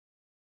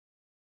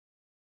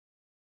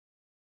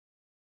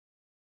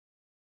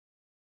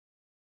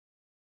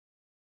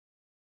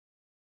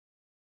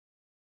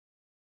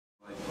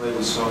Play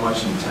with so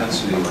much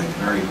intensity, like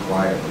very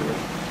quietly.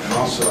 And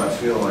also I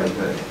feel like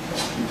that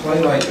you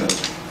play like a,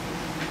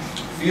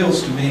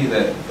 feels to me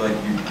that like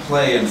you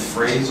play in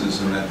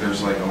phrases and that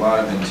there's like a lot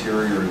of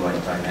interior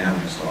like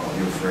dynamics to all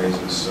your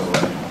phrases. So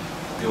like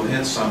you'll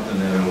hit something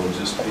and it'll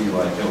just be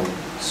like, it'll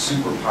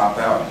super pop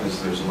out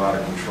because there's a lot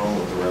of control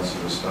with the rest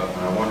of the stuff.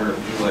 And I wonder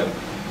if you like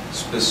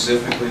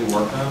specifically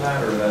work on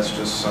that, or that's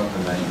just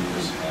something that you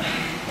just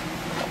have.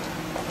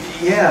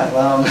 Yeah,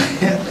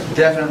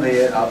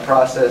 definitely a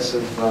process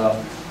of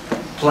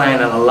playing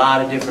in a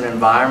lot of different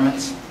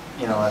environments.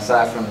 You know,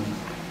 aside from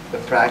the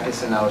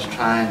practicing I was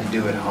trying to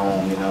do at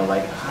home, you know,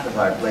 like how do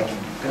I like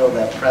build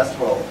that press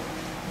roll,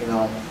 you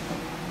know,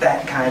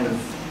 that kind of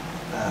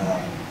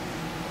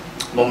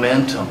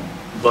momentum,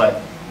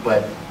 but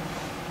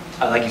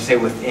like you say,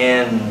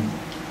 within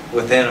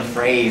a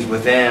phrase,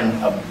 within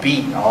a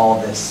beat, all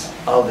this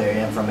other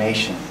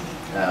information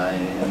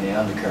in the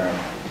undercurrent.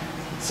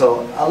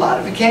 So a lot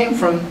of it came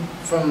from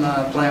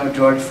playing with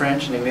George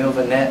French and Emile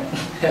Vanette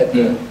at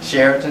the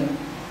Sheraton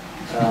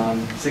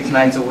 6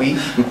 nights a week.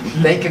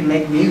 They could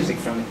make music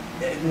from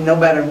it, no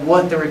matter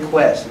what the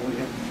request.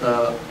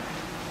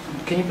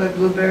 Can you play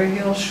Blueberry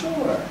Hill?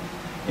 Sure.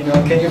 You know,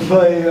 can you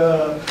play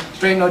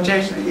String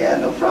Notation? Yeah,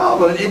 no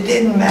problem. It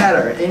didn't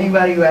matter.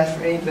 Anybody who asked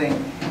for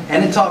anything.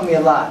 And it taught me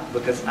a lot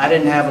because I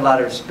didn't have a lot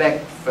of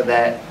respect for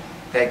that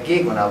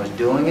gig when I was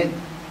doing it.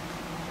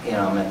 You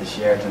know, I'm at the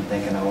Sheraton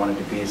thinking I wanted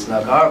to be at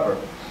Snug Harbor,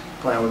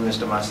 playing with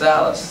Mr.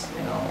 Marsalis,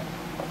 you know.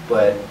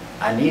 But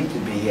I needed to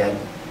be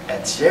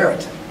at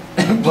Sheraton.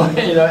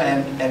 You know,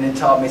 and it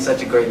taught me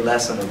such a great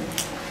lesson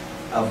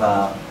of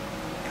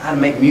how to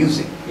make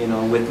music, you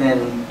know,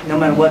 within, no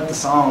matter what the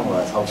song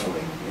was,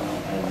 hopefully, you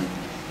know.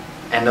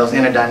 And those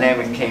inner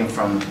dynamics came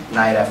from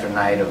night after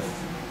night of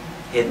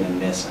hitting and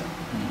missing,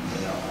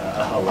 you know,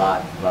 a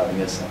lot of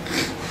missing.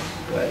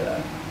 But, you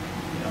know.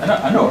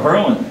 I know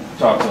Herlin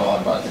talks a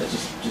lot about that.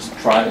 Just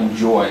try to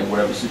enjoy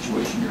whatever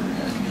situation you're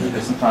in.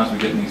 Because sometimes we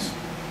get in these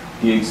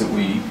gigs that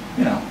we,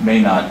 you know, may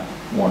not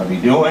want to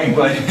be doing,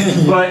 but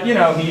you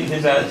know,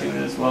 his attitude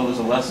is, well, there's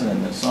a lesson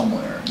in this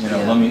somewhere. You know,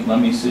 yeah. let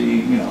me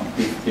see. You know,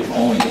 if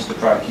only just to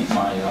try to keep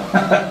my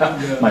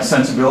my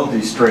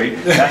sensibilities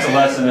straight. That's a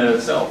lesson in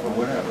itself, or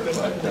whatever.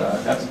 But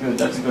that's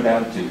a good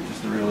attitude.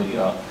 Just to really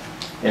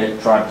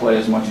try to play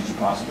as much as you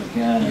possibly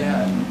can,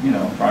 and you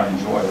know, try to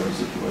enjoy every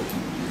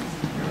situation.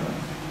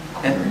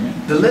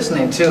 And the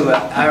listening too,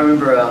 I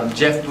remember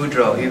Jeff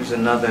Boudreau, he was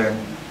another,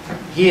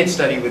 he had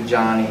studied with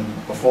Johnny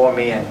before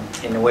me, and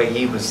in a way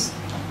he was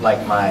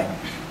like my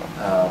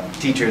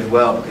teacher as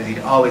well, because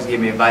he'd always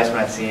give me advice when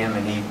I'd see him,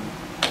 and he'd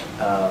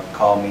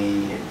call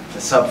me to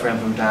sub for him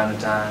from time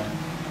to time.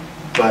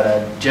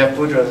 But Jeff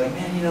Boudreau was like,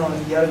 man, you know,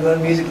 you ought to go to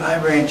the music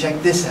library and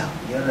check this out.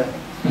 You ought to,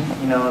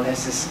 you know,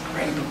 there's this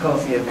great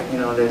Prokofiev, you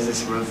know, there's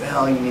this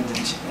Ravel, you need to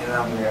check it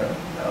out.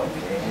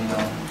 Okay, you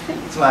know.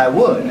 That's why I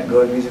would. I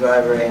go to the music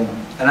library,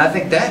 and I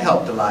think that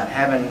helped a lot,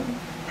 having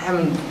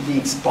the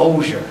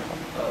exposure,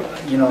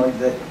 you know,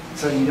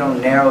 so you don't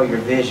narrow your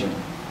vision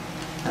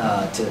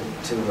to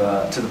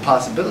the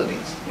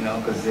possibilities, you know,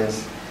 because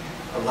there's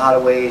a lot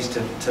of ways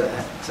to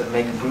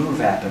make a groove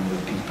happen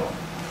with people,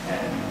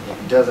 and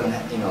it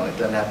doesn't, you know, it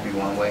doesn't have to be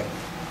one way.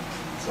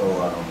 So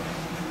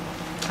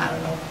I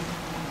don't know.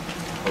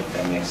 Hope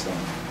that makes sense.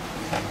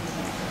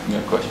 You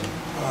have a question?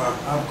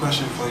 I have a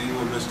question for you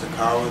and Mr.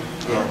 Coward.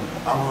 Yeah.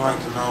 I would like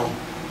to know,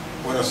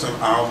 what are some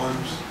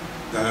albums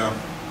that have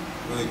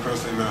really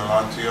personally meant a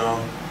lot to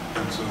y'all,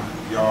 and so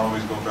y'all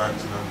always go back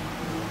to them,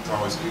 to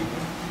always keep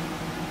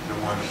the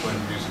one to play the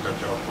music that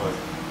y'all play?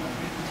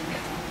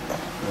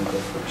 I'll go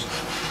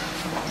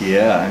first.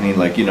 Yeah, I mean,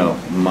 like, you know,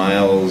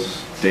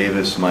 Miles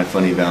Davis, My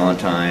Funny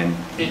Valentine,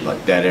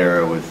 like that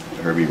era with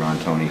Herbie, Ron,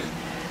 Tony,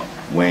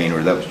 Wayne,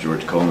 or that was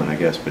George Coleman, I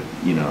guess, but,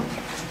 you know,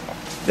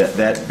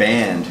 that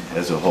band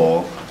as a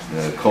whole,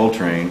 the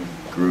Coltrane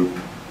group,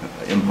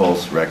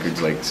 Impulse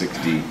Records, like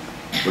 60,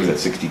 what is that,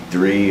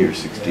 63 or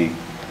 60,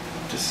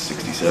 just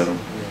 67?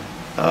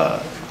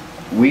 I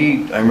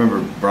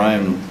remember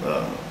Brian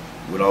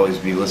would always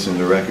be listening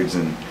to records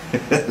in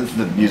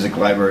the music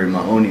library in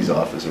Mahoney's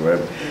office or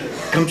whatever.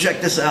 Come check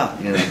this out,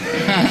 you know.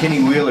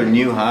 Kenny Wheeler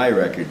New High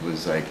record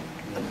was like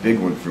a big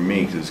one for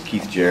me, because it was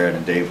Keith Jarrett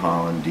and Dave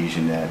Holland,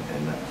 DeJohnette,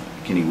 and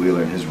Kenny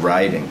Wheeler and his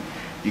writing.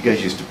 You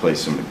guys used to play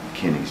some of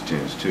Kenny's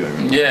tunes too, I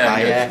remember.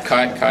 Yeah,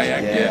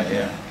 Kayak,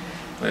 yeah.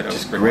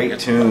 Just great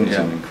tunes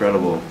and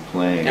incredible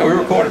playing. Yeah, we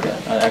recorded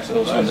that.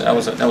 Actually, that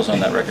was on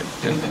that record.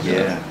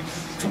 Yeah.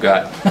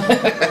 Forgot.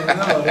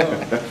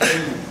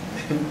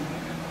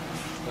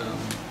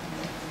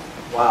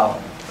 Wow.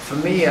 For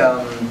me,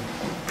 I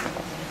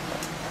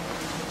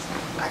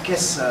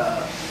guess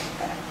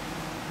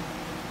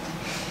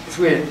it's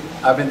weird.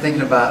 I've been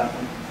thinking about,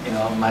 you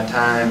know, my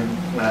time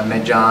when I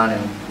met John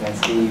and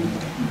Steve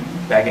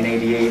back in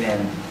 '88,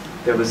 and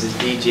there was this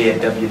DJ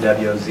at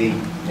WWOZ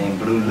named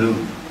Blue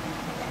Lou.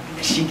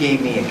 She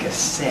gave me a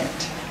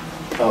cassette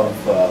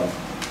of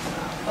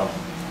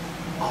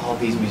all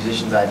these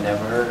musicians I'd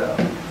never heard of.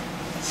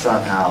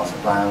 Son House,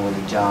 Brian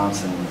Willie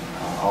Johnson,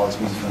 all this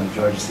music from the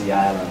Georgia Sea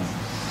Islands.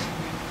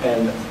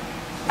 And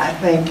I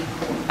think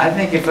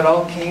if it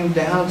all came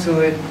down to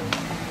it,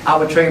 I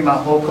would trade my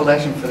whole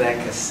collection for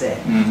that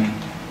cassette. Mm-hmm.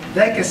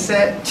 That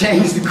cassette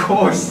changed the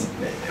course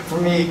for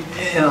me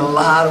in a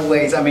lot of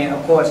ways. I mean,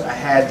 of course, I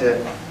had to,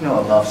 you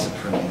know, Love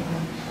Supreme.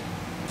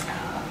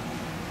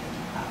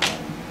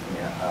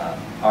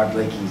 Art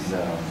Blakey's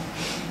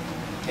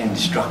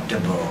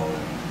Indestructible.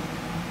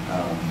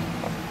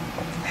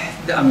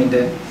 I mean,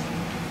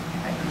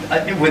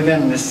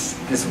 within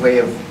this way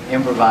of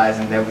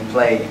improvising that we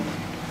play,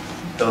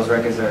 those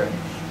records are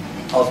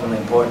ultimately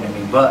important to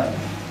me. But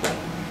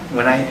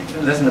when I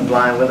listen to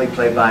Blind Willie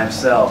play by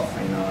himself,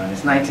 you know, and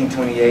it's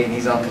 1928, and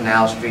he's on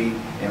Canal Street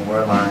in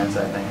Werlines,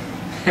 I think.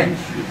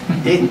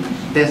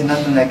 There's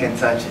nothing that can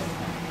touch it,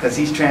 because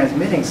he's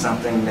transmitting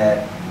something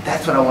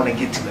that's what I want to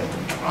get to at the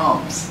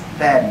drums.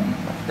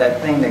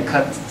 That thing that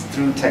cuts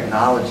through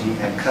technology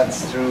and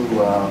cuts through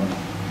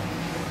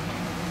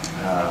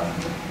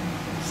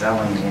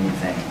selling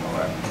anything,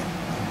 or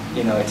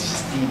you know, it's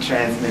just he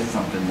transmits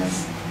something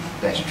that's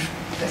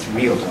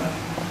real to him.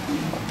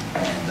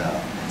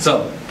 And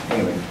so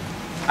anyway,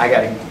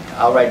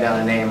 I'll write down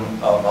the name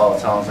of all the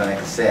songs on that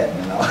cassette,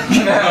 you know.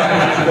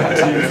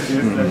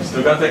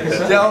 Still got that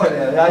cassette?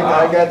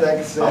 I got that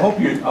cassette. I hope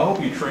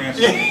you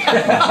transfer to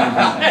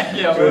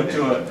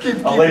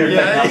a later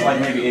technology, like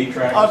maybe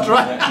 8-track. I'll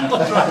try.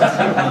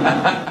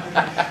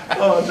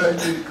 Oh, I'll try to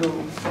do it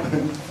cool.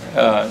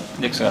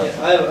 Nick's Yeah,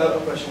 I have a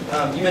question.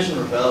 You mentioned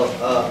Ravel.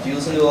 Do you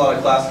listen to a lot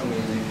of classical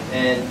music,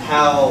 and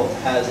how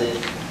has it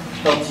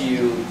helped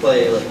you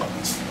play, like, in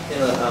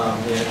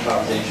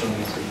improvisational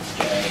music,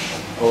 jazz,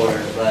 or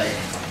like,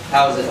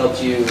 how has it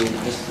helped you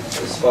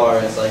just as far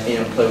as like being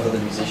able to play with other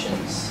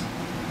musicians?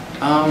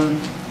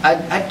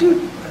 I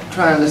do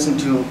try and listen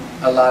to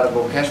a lot of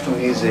orchestral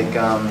music.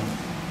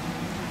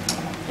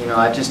 You know,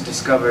 I just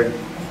discovered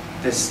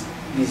this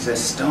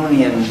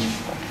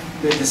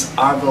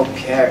Arvo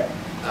Pärt,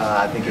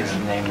 I think his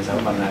name is, I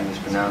hope I'm not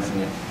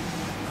mispronouncing it.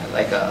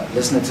 Like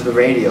listening to the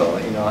radio,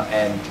 you know,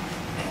 and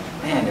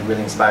man, it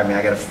really inspired me.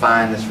 I got to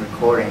find this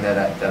recording that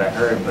I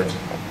heard, but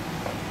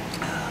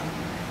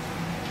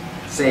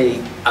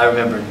say I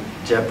remember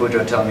Jeff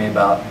Boudreau telling me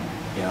about,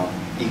 you know,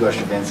 Igor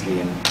Stravinsky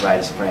and Rite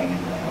of Spring,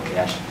 and like, okay,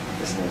 I should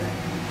listen to that.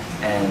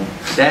 And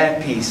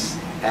that piece,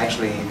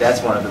 actually,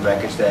 that's one of the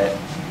records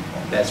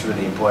that's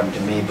really important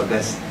to me,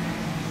 because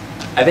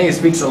I think it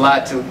speaks a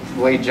lot to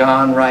the way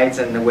John writes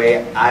and the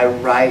way I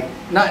write.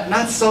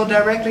 Not so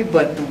directly,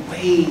 but the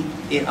way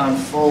it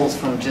unfolds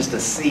from just a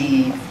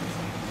seed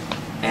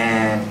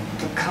and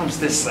becomes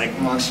this like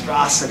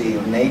monstrosity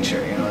of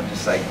nature, you know,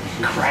 just like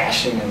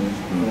crashing and,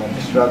 you know,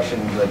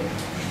 destruction,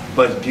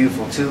 but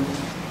beautiful too.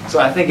 So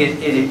I think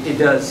it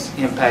does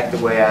impact the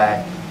way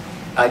I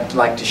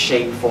like to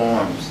shape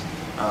forms.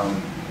 A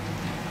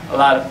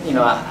lot of, you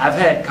know, I've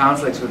had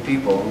conflicts with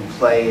people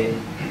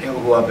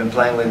who I've been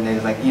playing with, and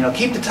they're like, you know,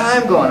 keep the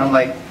time going. I'm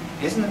like,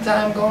 isn't the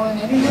time going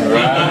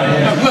anyway?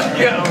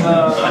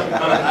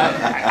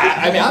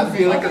 I mean, I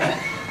feel like,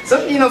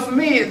 so, you know, for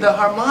me, the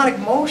harmonic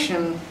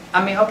motion,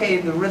 I mean, okay,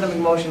 the rhythmic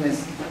motion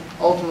is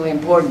ultimately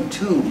important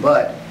too,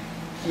 but,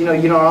 you know,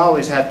 you don't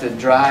always have to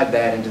drive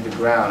that into the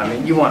ground. I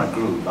mean, you want a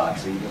groove,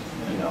 obviously.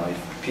 You know, if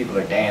people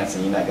are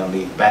dancing, you're not going to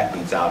leave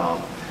backbeats out on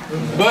them.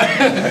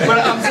 But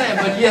I'm saying,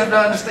 but you have to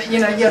understand, you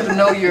know, you have to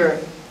know your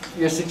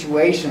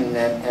situation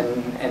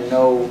and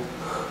know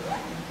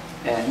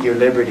your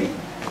liberty,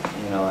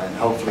 you know, and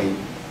hopefully,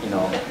 you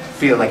know,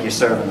 feel like you're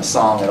serving the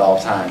song at all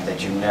times,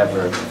 that you're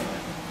never,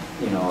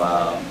 you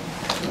know,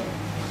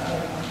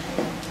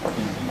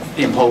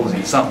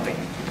 imposing something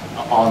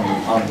on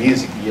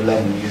music. You're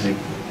letting music.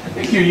 I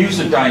think your use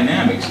of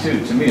dynamics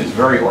too, to me, is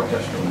very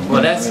orchestral.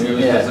 Well, that's,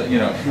 yeah. You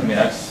know, I mean,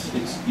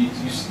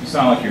 you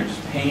sound like you're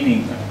just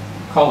painting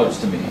colors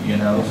to me, you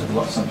know,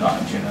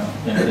 sometimes, you know.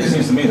 And it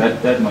seems to me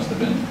that must have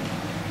been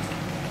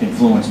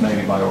influenced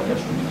maybe by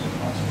orchestral music.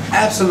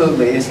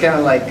 Absolutely. It's kind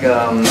of like,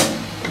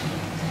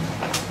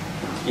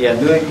 yeah,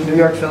 New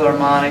York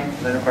Philharmonic,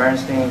 Leonard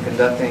Bernstein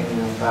conducting, you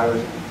know,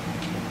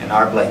 and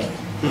Art Blakey.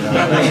 You know?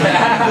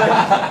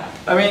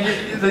 I mean,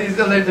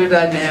 they're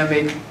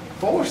dynamic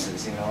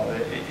forces, you know,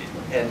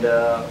 and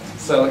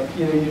so,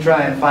 you know, you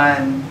try and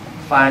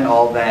find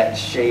all that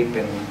shape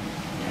and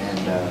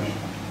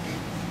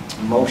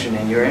motion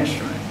in your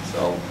instrument.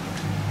 So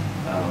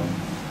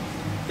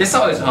it's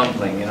always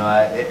humbling, you know.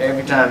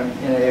 Every time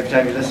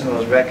you listen to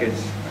those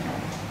records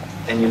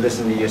and you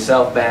listen to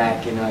yourself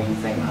back, you know, you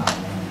think, oh man.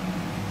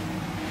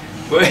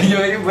 But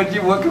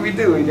what can we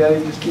do? We gotta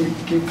just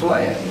keep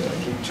playing, you know,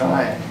 keep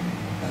trying.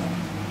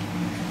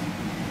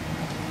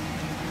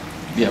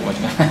 Yeah, what?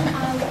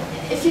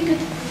 If you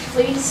could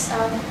please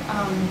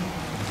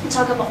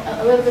talk about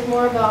a little bit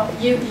more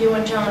about you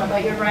and John,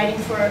 about your writing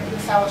for the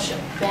Fellowship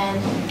Band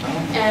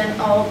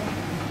and all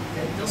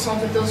those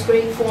songs with those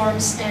great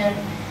forms and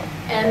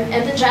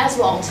the jazz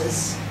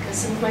waltzes, because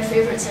some of my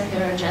favorites in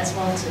there are jazz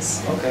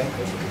waltzes. Okay.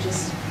 If you could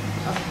just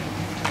talk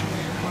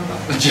more about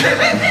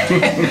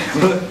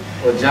that.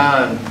 Well,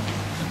 John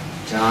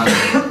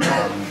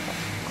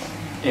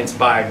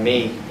inspired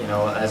me, you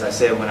know, as I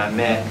said, when I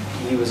met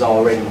he was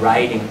already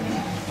writing.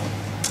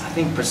 I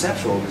think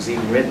Perceptual was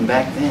even written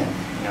back then.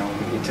 You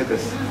know, it took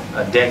us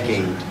a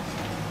decade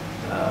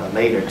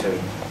later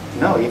to,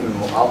 no, even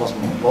almost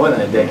more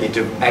than a decade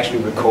to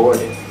actually record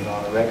it, you know,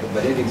 on a record.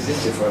 But it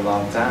existed for a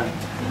long time.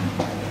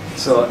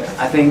 So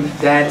I think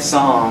that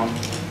song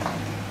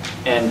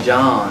and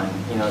John,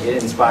 you know,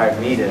 it inspired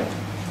me to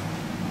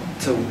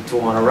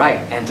want to write,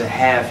 and to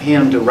have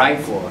him to write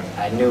for.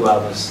 I knew I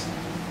was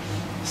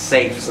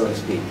safe, so to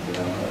speak. You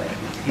know, like,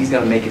 he's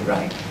gonna make it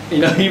right. You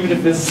know, even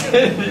if it's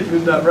if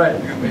it's not right,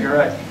 he's gonna make it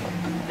right.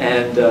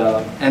 And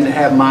to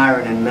have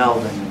Myron and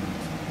Melvin,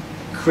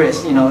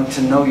 Chris, you know,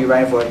 to know you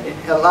write for it.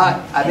 A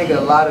lot. I think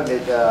a lot of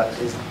it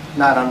is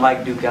not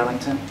unlike Duke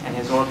Ellington and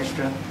his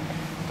orchestra.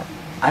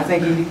 I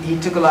think he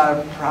took a lot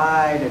of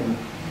pride, and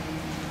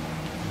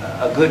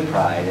a good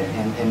pride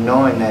in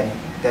knowing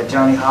that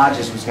Johnny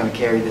Hodges was going to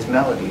carry this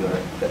melody, or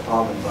that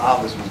Paul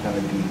Gonsalves was going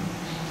to be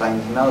playing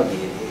this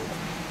melody.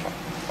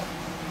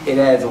 It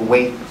adds a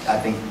weight, I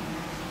think,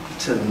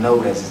 to the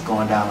note as it's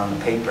going down on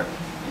the paper.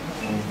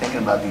 When you're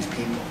thinking about these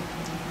people,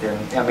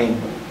 I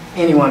mean,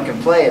 anyone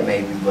can play it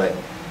maybe, but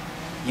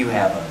you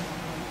have a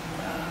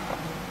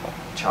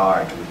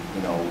charge with,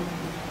 you know,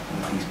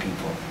 with these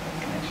people,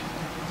 connection.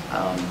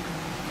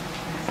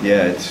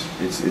 Yeah,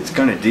 it's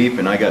kind of deep,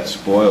 and I got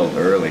spoiled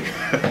early.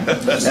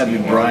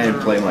 Having Brian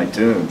play my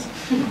tunes,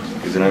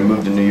 because then I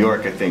moved to New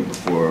York, I think,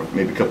 before,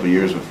 maybe a couple of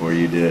years before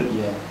you did.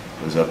 Yeah.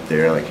 I was up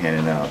there, like,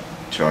 handing out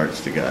charts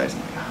to guys.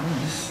 I'm like,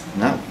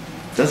 oh,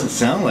 this doesn't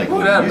sound like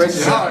what it used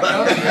to sound.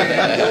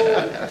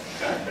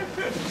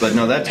 But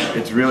no,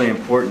 it's really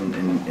important,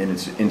 and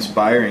it's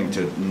inspiring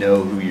to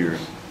know who your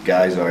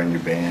guys are in your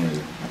band,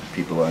 or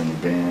people are in your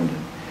band,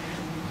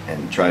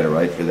 and try to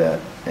write for that.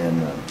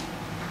 And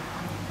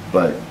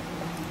but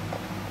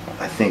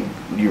I think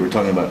you were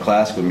talking about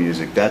classical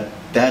music.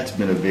 That's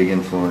been a big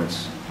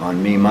influence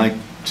on me. My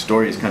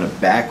story is kind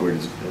of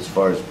backwards as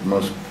far as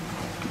most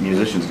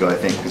musicians go, I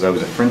think, because I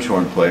was a French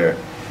horn player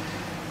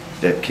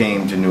that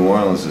came to New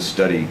Orleans to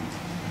study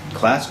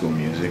classical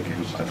music.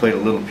 I played a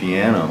little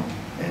piano,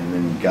 and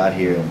then got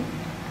here and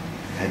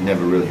had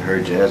never really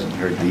heard jazz, and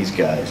heard these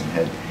guys, and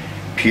had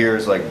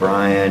peers like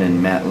Brian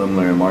and Matt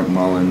Limler and Mark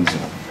Mullins,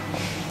 and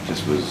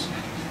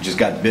just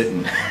got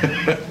bitten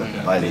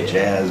by the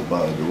jazz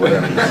bug or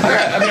whatever.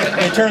 I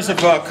mean, in terms of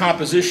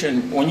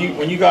composition, when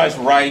you guys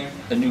write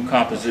a new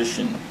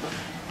composition,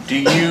 do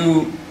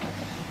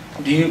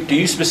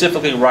you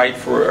specifically write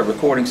for a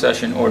recording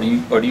session, or do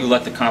you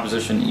let the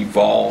composition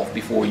evolve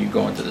before you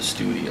go into the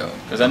studio?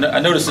 Because I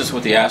noticed this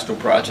with the Astro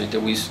Project,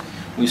 that we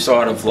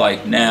sort of,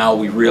 like, now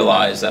we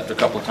realize after a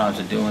couple of times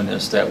of doing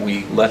this that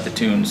we let the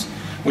tunes,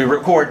 we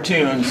record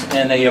tunes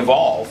and they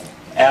evolve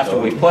after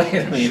we play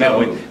them. You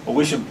know,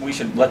 we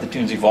should let the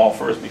tunes evolve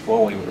first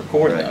before we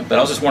record them. But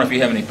I was just wondering if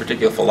you have any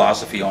particular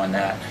philosophy on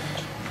that.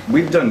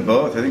 We've done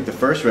both. I think the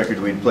first record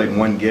we'd played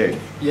one gig.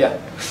 Yeah.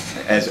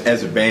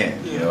 As a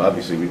band, you know,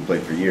 obviously we'd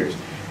played for years.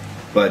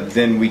 But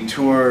then we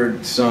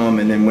toured some,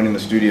 and then went in the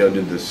studio,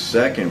 did the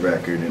second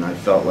record, and I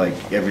felt like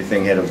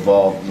everything had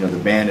evolved, you know, the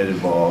band had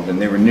evolved,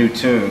 and they were new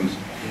tunes.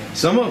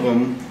 Some of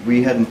them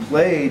we hadn't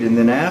played, and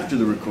then after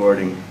the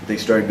recording, they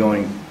started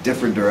going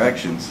different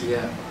directions.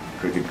 Yeah.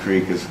 Crooked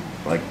Creek is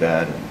like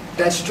that.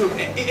 That's true.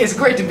 It's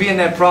great to be in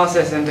that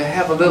process and to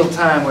have a little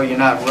time where you're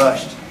not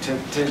rushed, to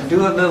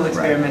do a little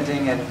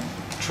experimenting and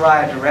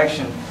try a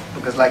direction,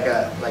 because like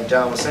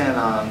John was saying,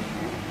 on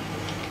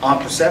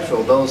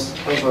Perceptual, those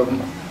were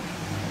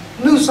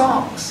new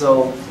songs,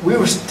 so we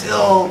were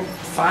still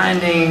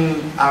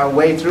finding our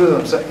way through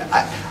them. So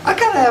I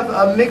kind of have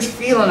a mixed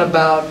feeling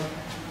about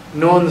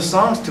knowing the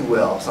songs too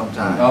well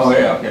sometimes. Oh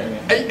yeah, okay.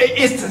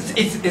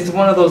 It's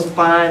one of those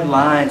fine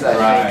lines, I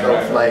think,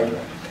 of like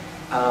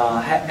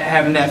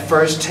having that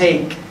first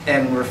take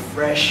and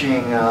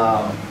refreshing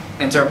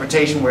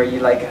interpretation where you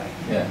like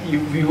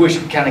you wish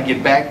you could kind of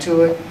get back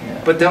to it,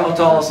 but to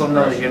also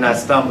know that you're not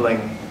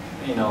stumbling,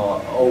 you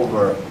know,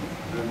 over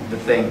the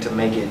thing to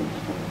make it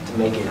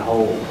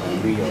whole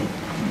and real.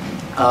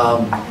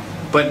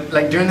 But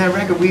like during that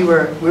record, we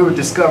were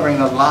discovering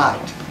a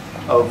lot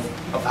of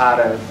how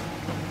to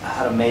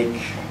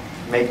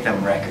make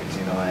them records,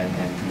 you know,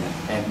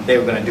 and they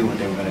were going to do what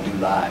they were going to do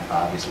live,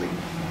 obviously.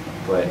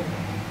 But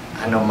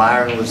I know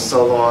Myron was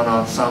soloing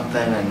on something,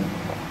 and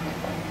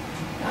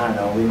I don't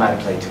know, we might have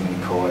played too many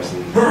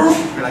choruses.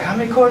 We're like, how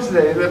many choruses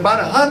are there?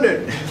 About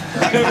 100.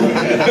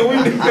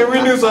 and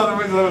we knew something.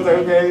 We was like,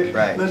 okay,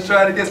 let's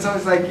try to get something.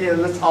 It's like, yeah,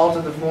 let's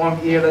alter the form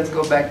here. Let's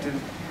go back to.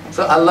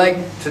 So I like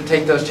to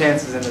take those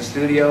chances in the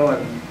studio,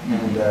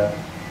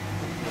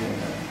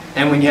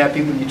 and when you have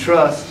people you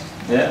trust,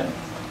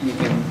 you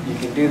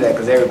can do that,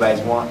 because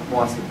everybody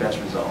wants the best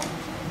result.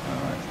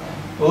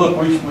 Well, look,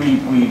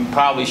 we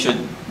probably should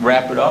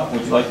wrap it up.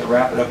 Would you like to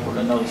wrap it up with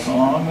another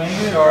song,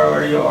 maybe,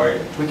 or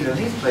we could at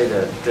least play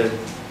the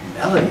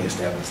melody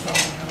established song.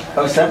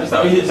 Oh, established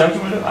song. Is that what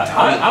you want to do?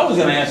 I was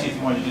going to ask you if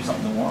you wanted to do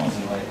something New Orleans,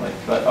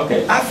 but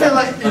okay. I feel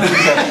like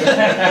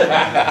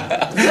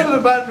something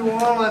about New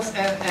Orleans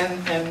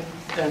and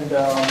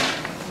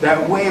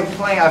that way of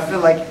playing. I feel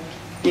like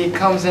it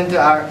comes into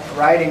our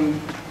writing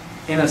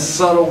in a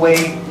subtle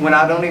way when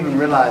I don't even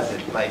realize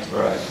it. Like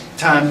Right.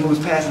 time moves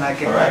past and I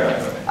get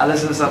Right. I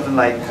listen to something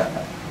like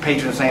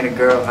Patron Saint a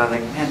Girl and I'm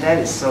like, man, that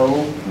is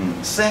so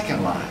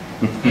second line.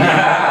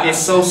 It's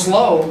so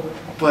slow,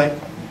 but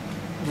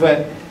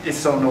it's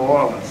so New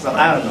Orleans. So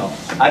I don't know.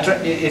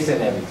 It's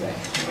in everything.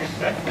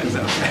 I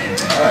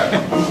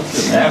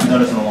haven't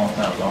done this in a long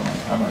time, so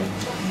I'm ready.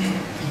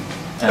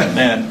 And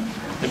man,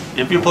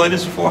 if you played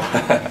this before,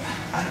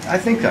 I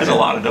think there's a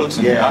lot of notes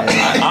in here.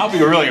 Yeah. I'll be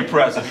really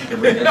impressed if you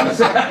can read it.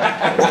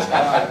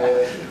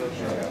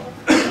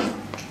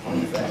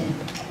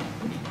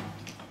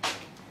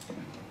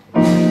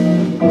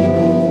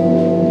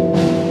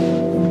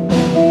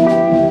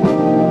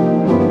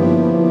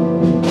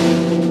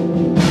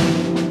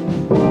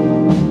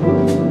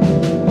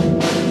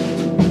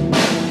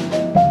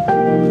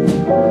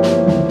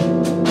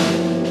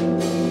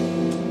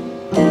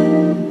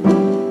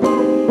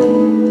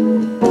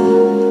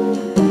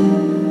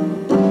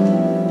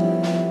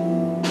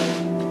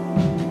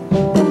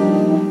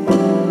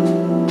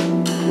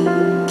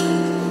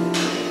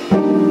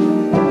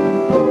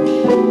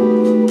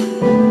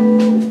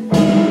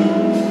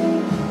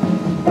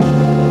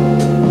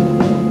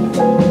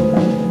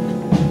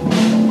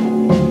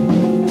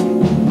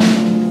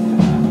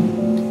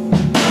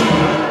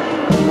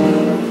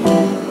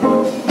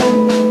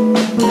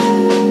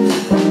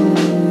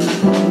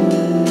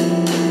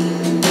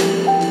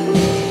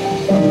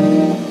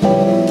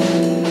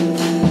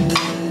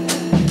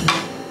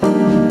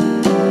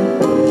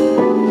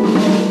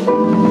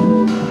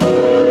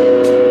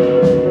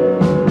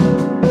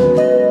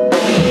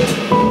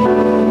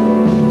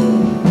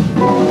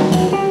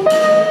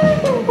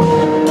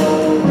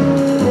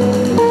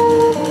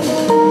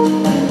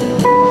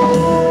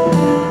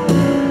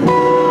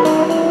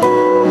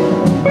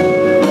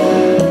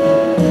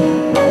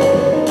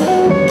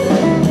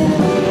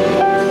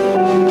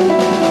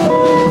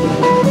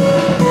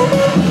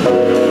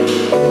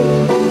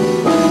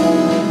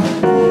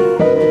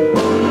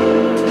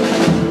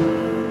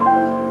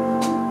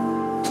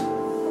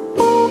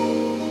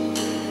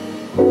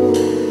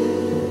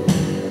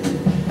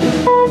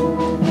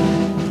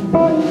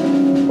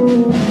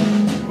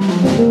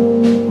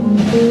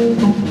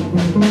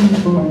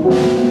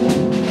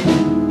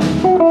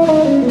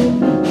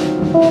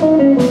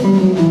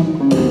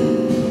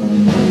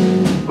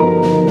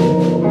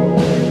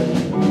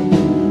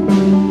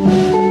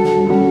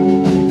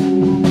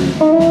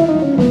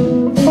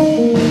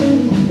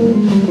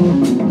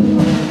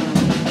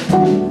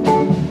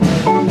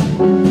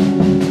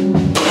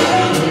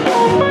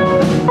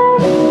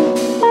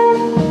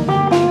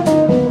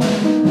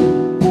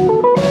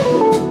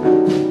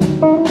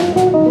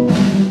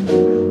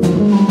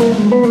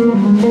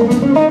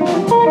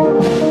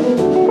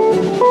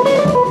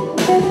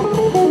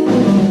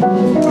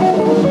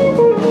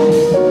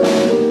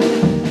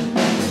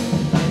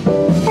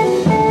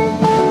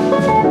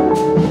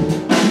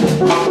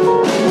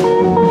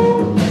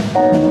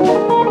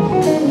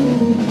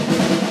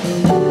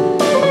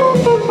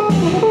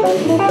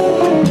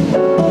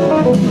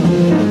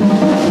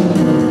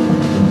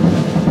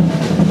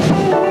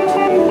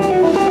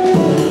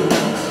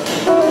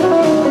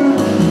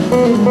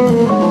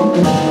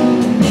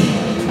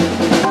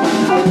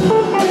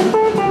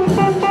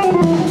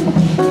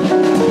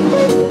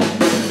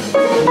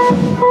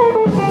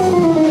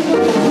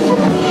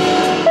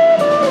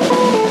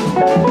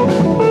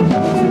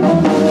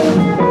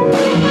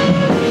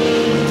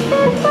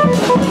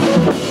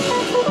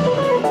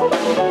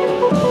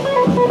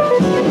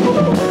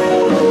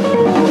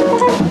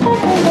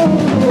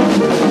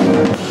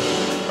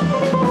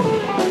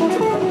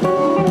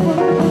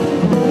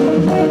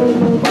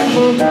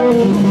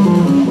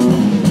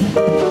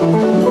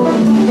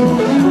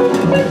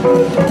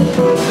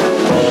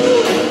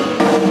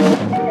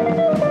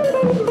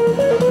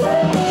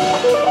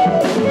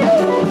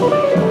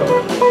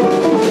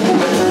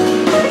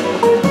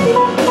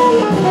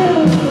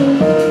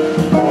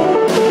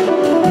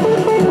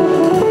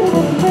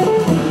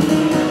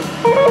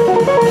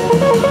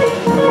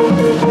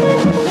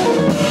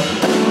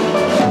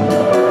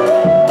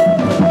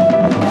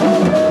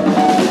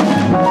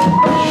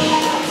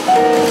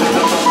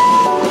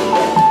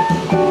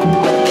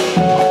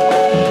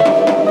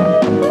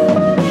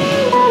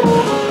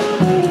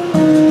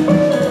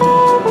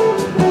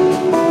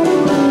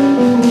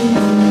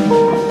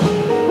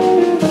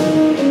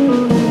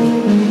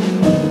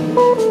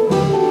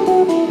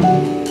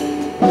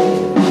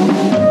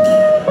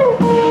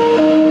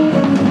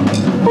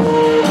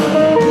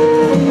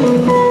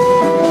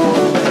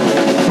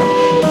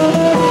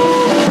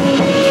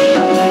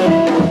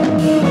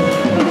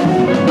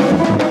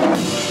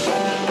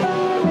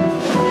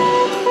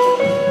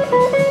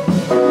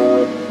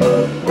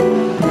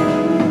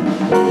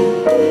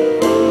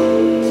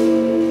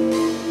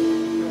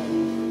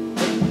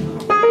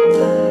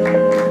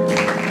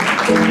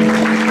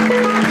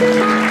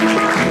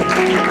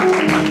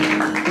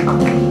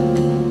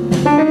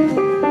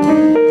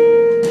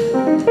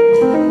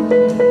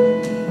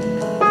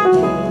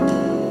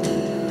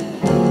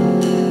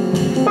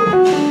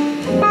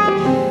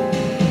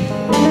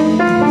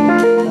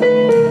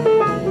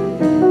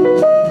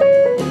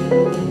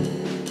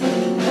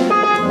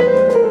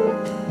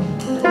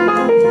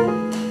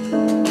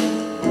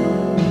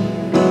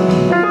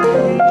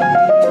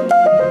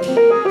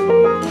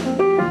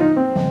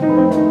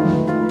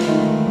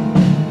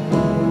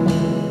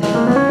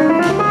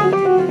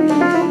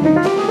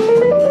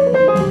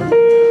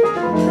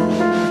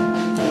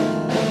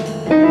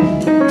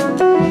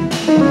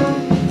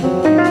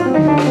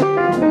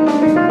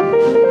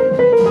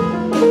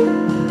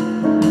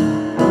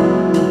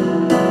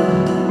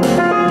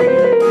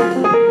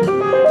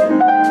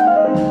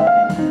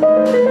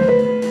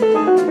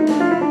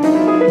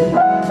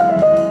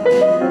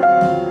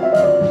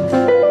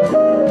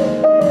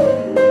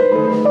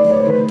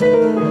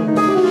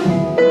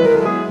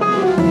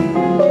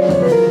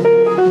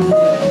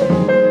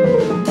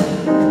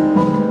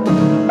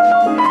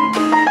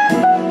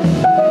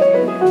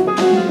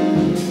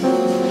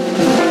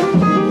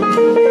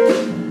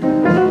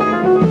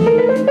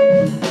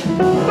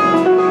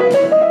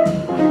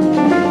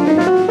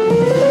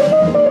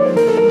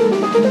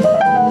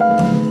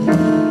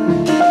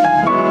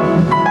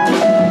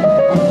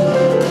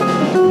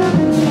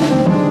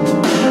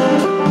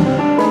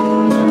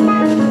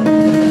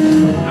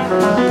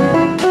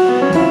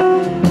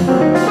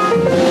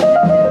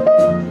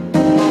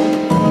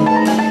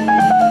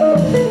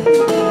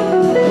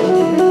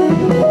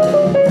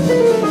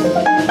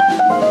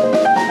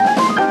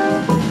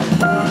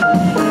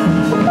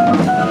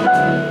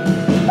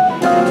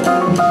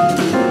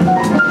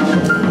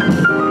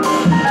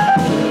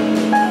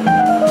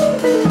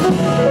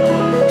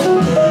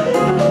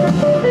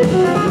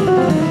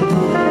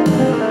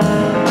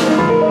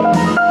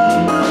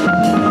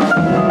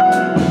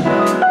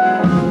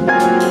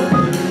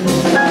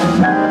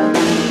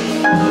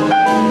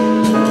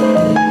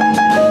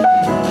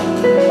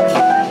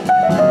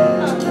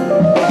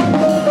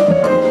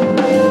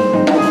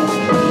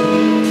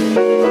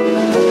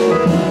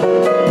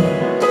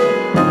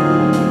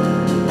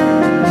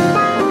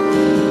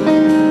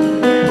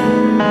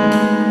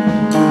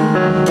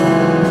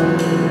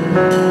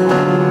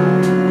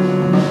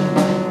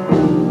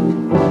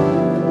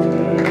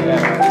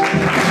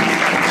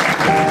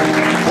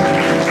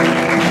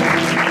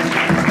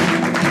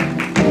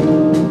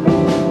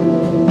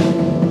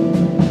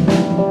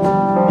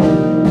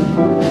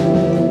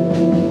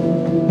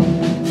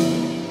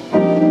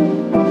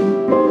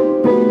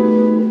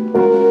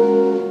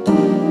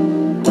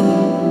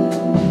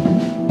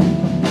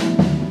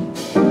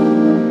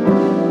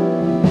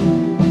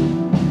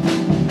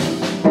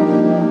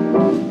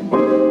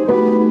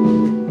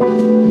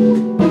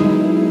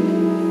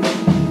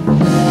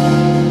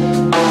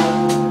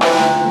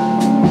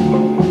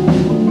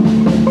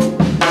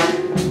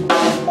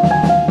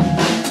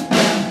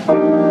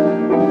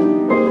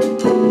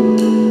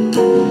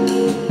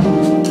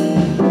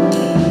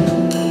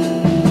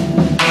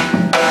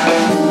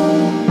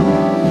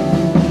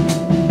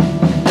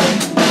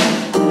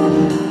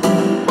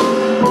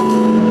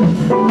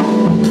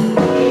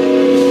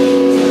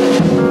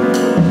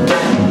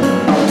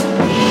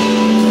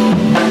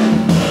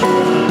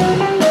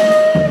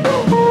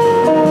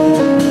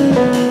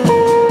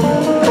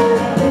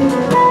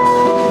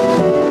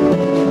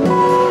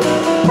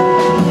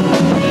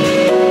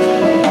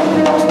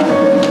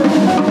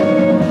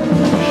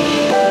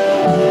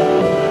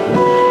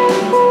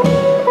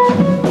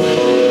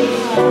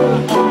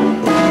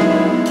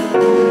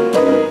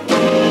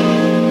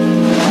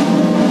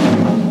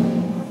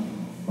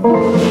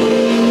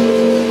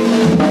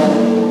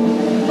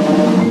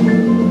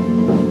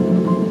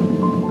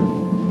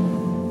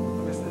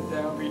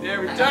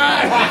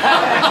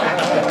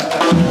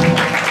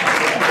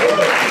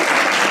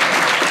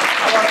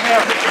 want to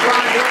have Mr.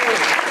 Brian Ray,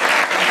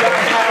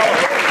 John Howard.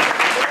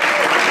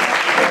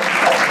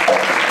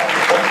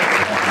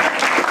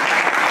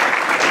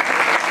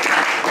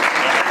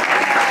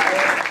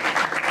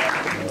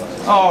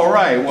 All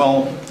right,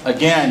 well,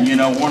 again, you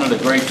know, one of the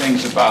great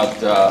things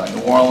about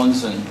New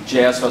Orleans and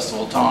Jazz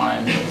Festival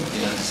time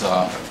is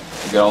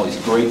we got all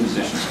these great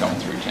musicians coming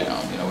through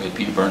town. You know, we had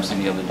Peter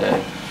Bernstein the other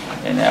day,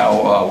 and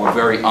now we're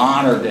very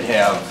honored to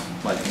have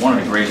like one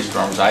of the greatest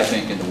drummers, I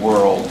think, in the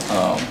world,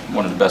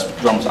 one of the best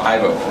drummers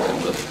I've ever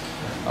played with.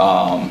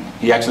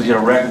 He actually did a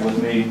record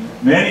with me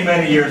many,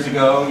 many years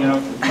ago, you know,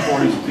 before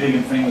he was big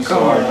and famous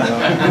star. You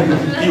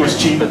know. He was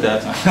cheap at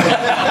that time.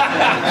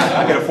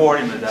 I could afford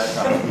him at that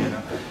time, you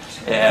know.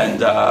 And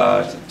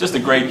just a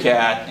great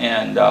cat,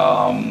 and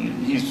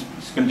he's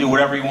going to do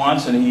whatever he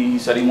wants, and he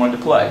said he wanted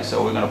to play,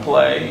 so we're going to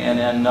play, and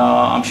then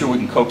I'm sure we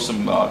can coax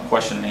some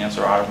question and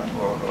answer out of him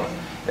or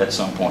at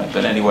some point.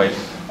 But anyway,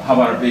 how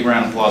about a big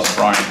round of applause for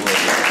Brian Wood?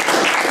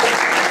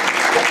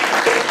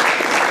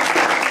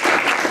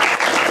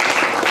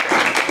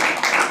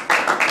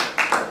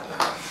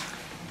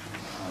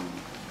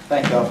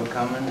 Thank you all for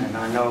coming, and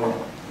I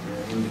know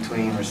you're in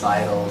between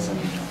recitals and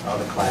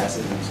other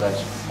classes and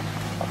such,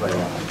 but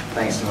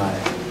thanks to my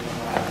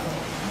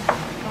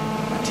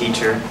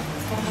teacher,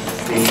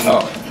 Steve,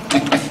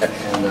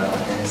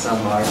 and his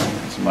son Mark.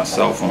 It's my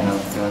cell phone. You know,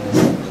 doing this.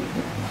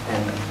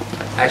 And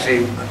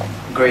actually,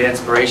 great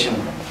inspiration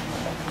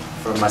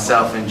for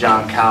myself and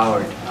John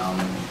Coward.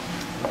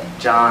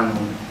 John,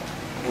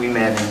 we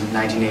met in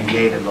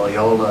 1988 at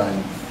Loyola,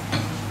 and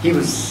he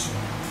was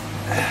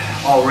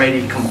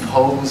already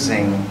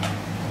composing,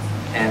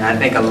 and I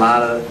think a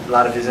lot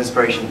of his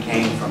inspiration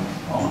came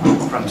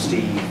from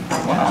Steve,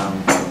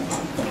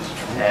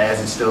 as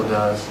it still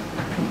does.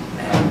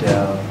 And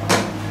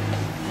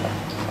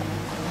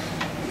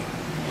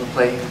we'll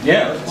play.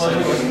 Yeah,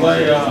 let's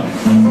play.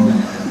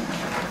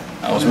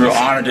 I was real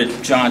honored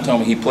that John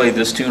told me he played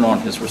this tune on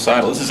his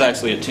recital. This is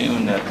actually a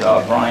tune that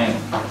Brian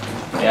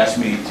asked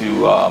me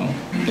to,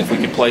 if we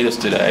could play this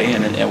today,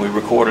 and we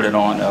recorded it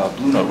on a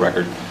Blue Note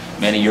record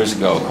many years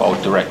ago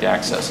called Direct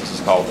Access. This is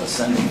called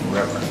Ascending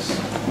Reverence.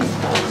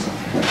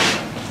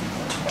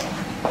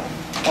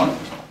 One.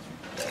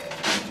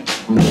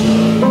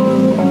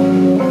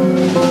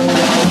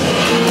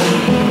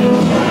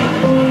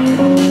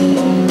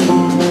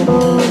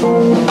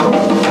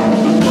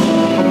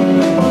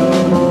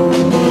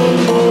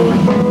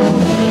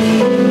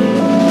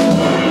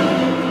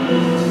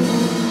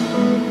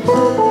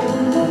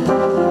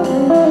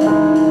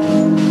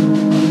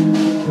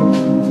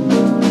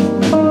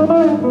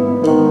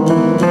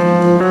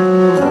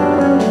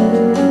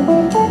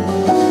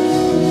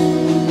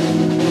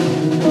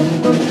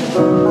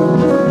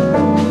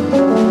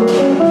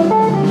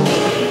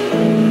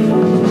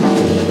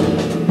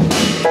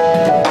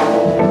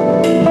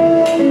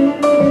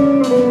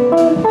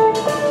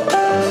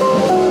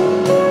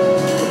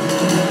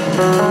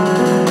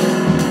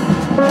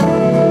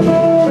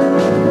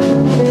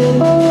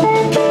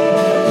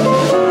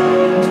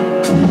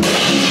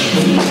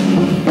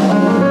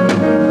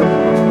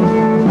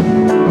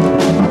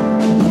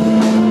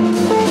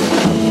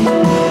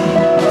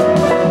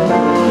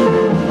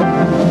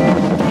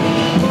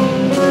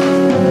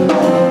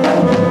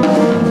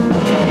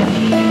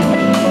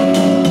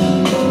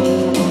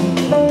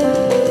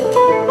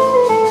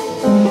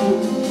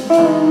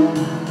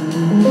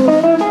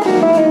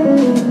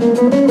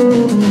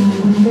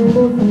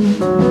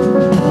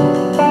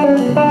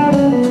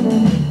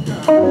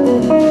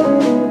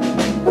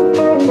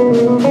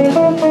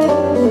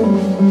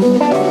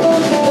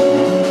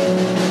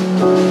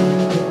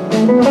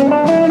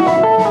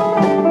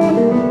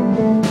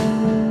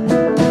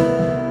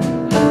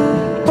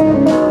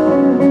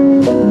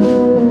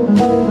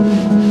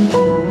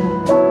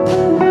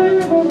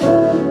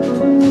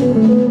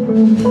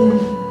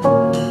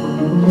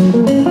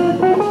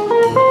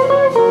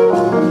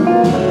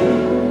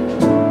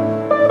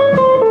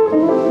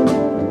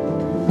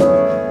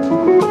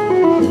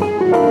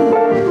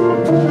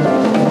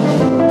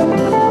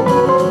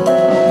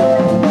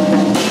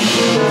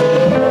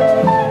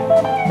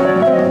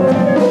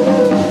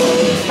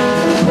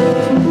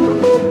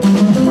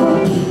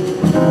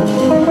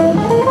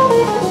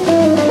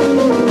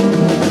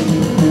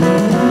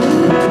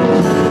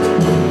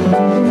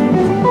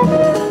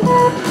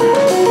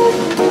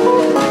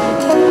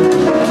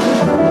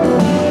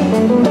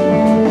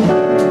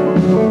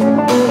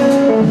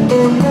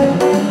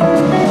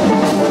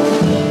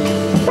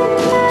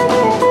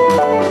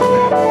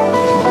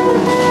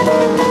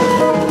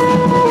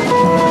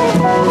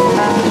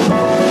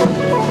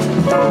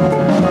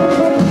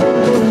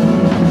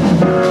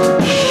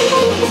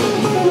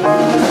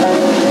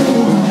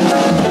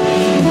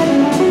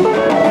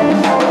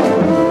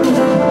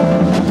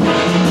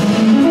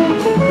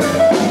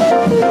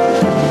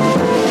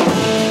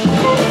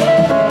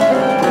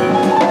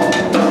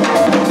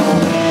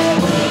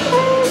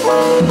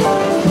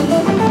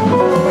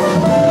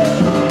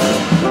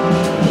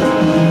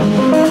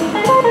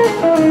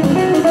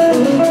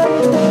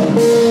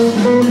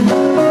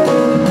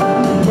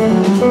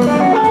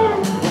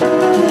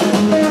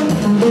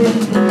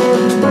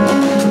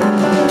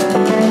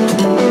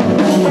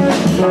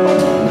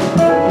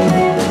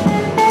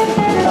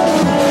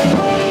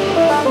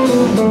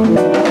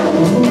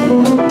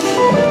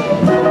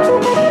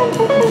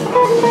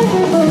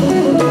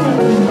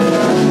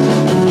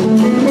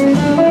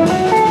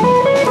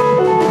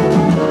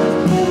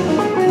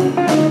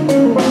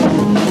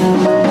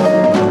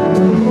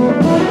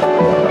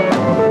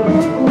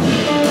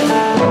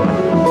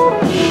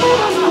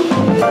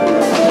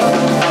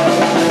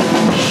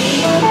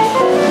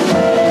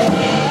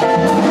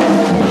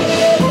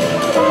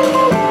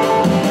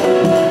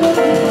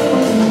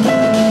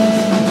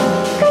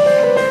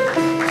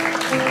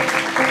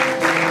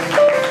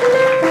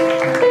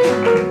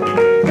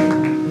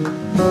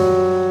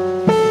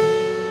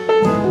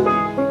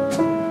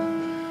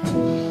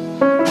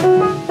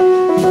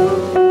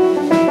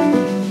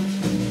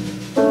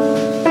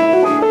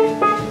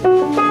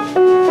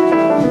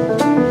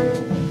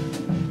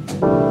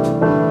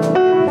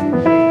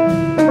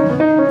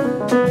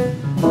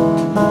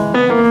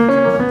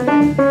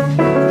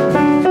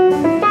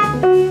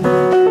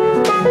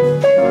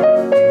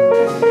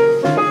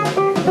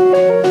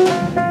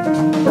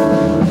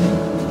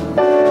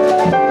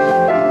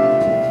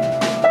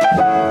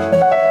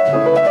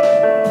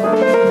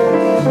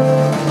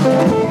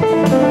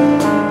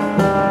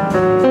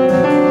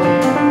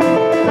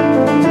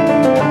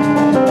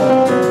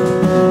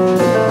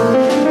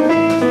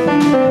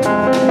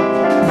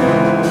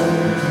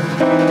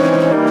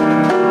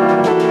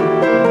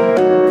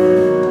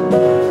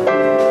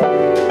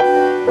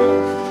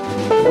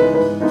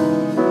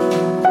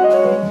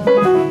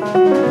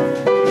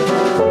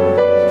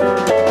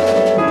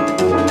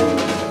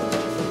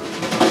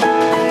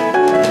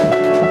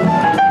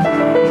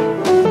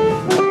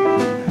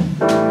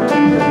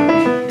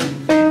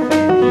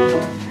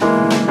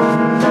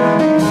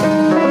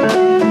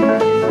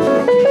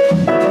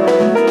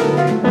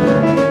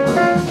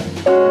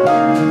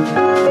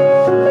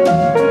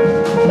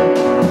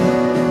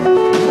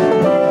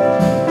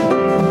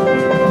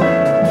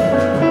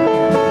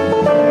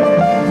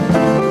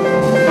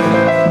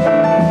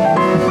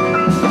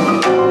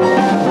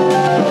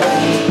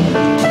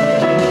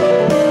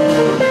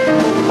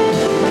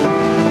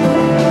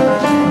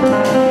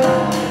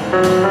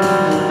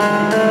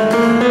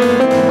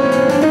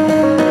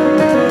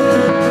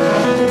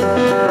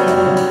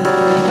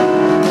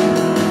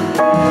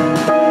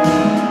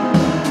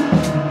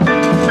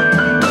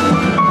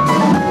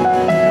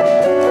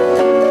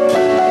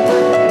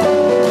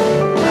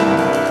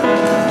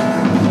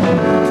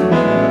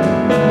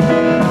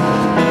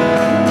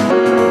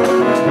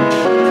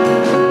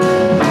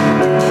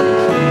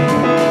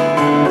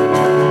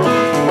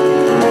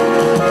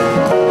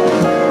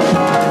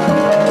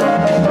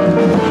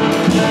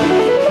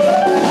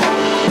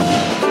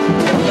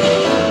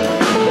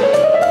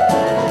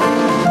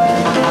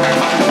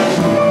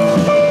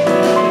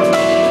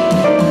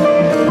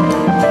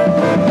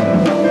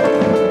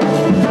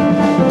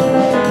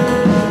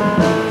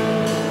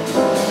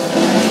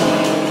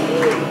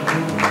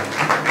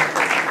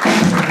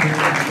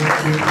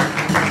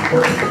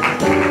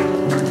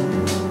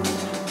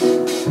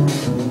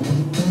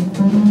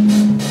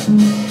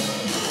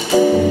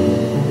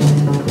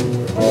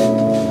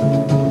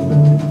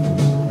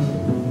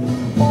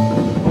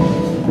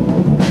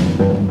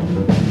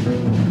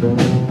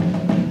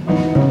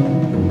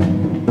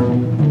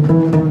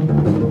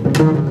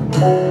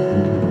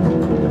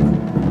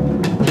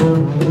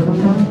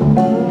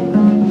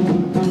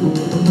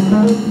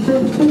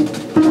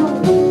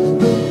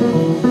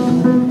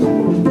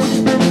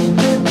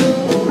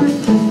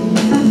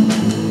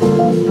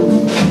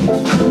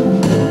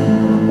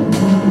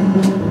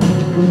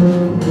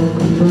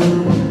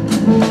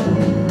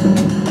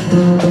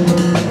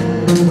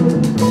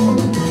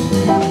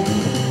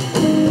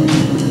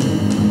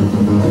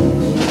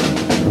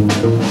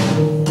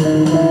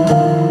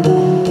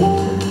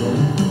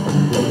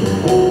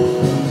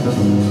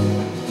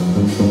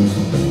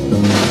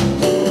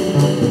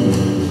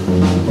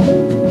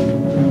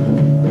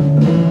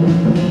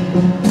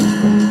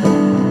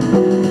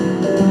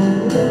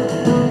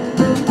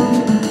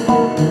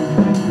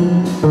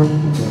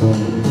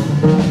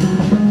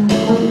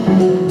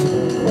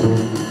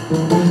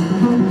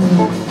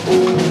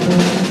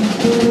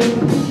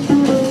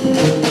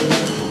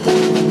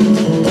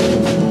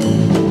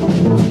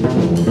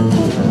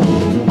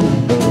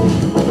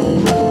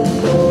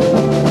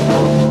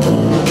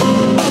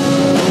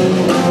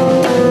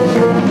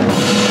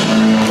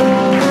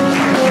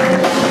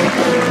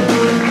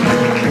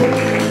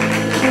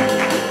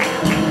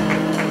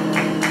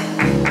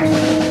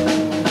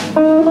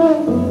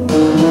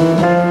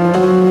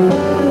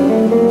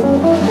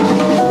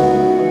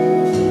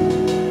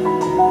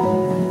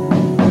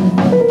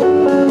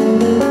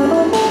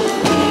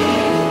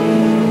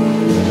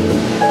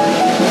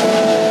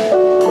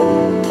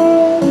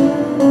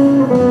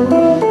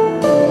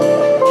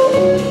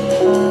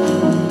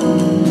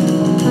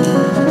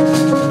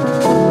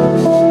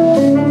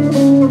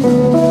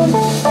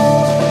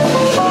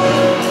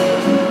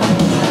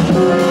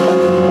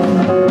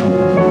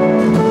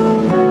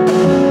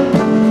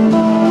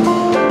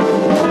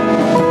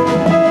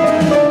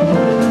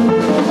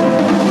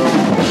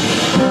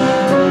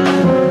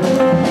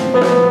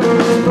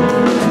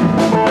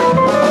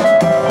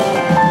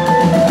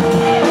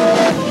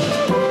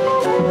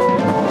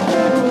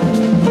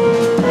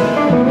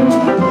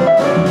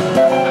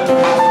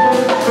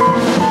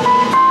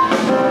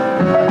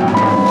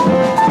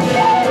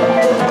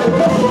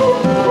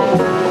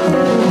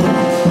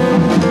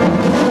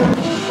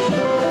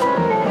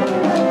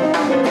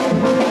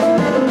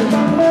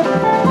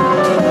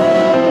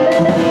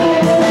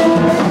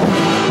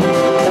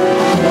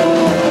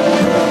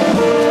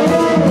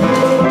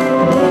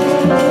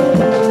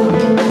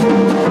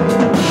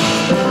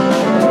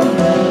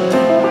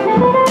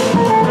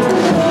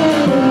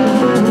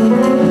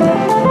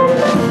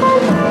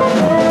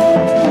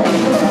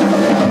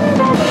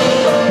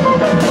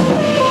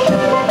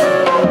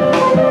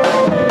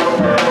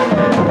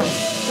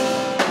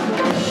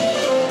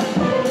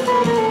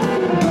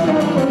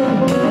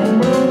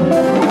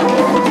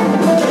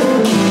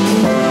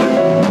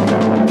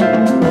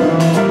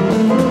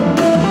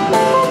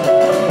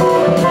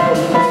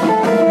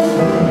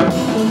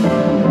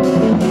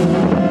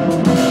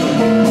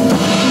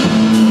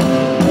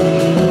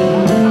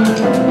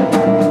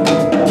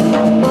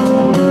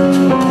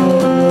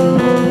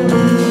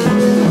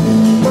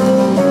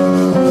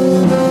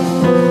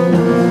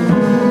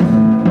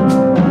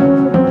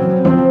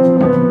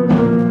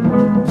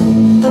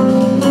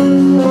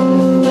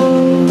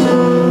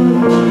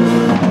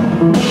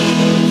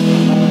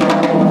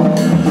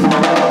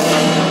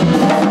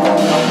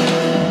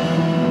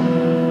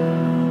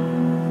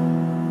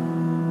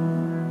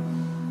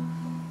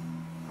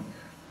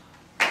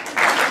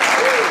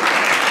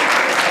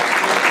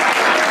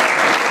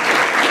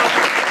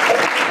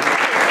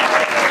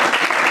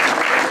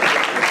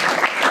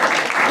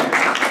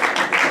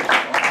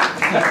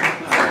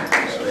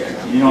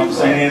 You don't have to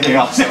say anything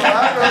else.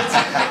 That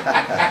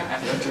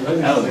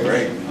was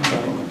great.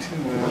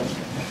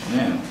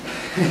 Man.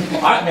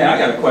 I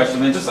got a question,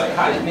 man. Just like,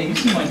 how, man, you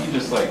seem like you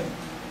just like,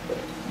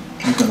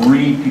 you can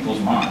read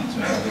people's minds,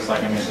 man. Just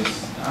like, I mean,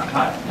 just,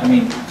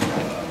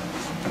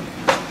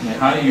 man,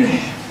 how do you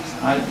think?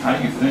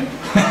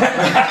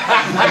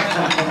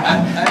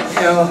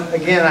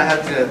 Again, I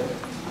have to,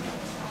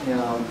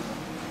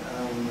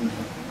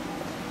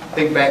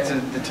 think back to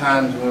the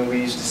times when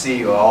we used to see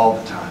you all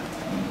the time.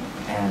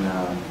 And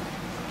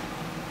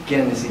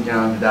getting to see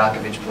John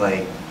Vidakovich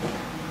play,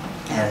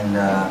 and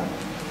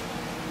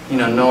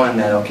knowing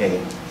that,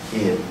 okay,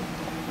 he had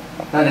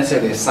not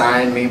necessarily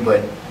assigned me,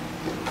 but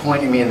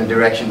pointing me in the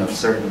direction of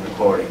certain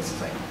recordings.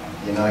 It's like,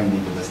 you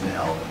need to listen to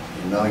Elvis.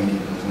 You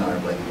need to listen to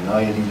Art Blakey. You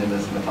need to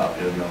listen to Pop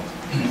Jones.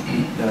 You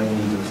need to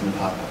listen to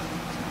Papa.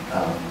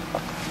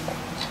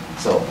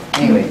 So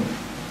anyway,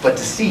 but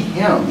to see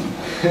him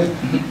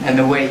and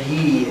the way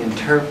he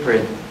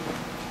interpreted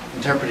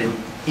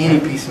any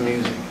piece of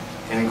music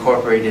and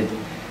incorporated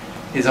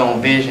his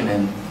own vision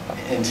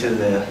into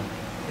the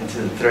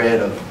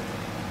thread of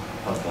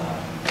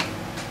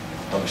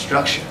a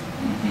structure,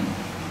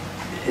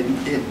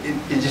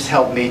 it just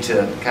helped me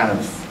to kind of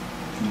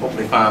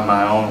hopefully find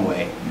my own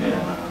way.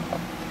 Yeah.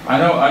 I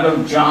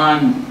know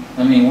John,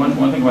 I mean,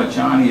 one thing about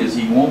Johnny is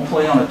he won't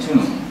play on a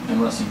tune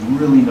unless he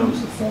really knows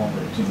the form of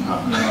the tune. You know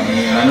what I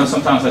mean? And I know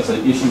sometimes that's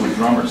an issue with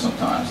drummers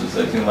sometimes, is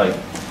they feel like,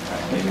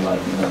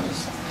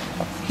 just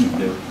keep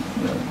their,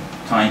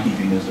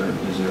 timekeeping is their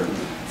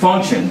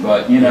function,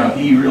 but,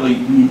 he really,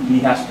 he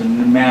has to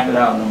map it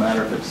out no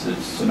matter if it's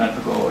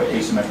symmetrical or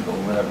asymmetrical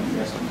or whatever. He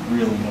has to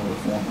really know the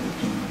form of the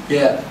tune.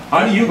 Yeah.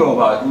 How do you go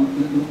about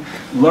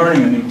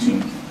learning a new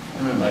tune?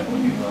 Like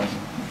when you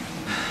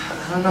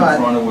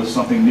confronted with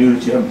something new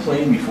that you haven't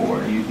played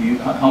before.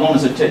 How long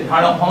does it take?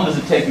 How long does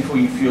it take before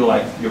you feel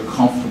like you're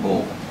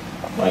comfortable,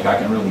 like I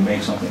can really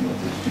make something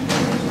with this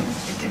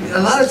tune? A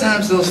lot of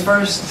times, your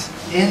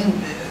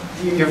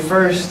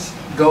first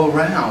go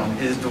round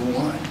is the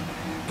one,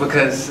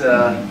 because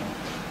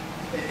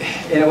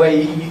in a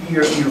way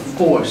you're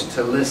forced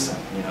to listen.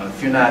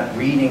 If you're not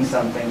reading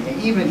something,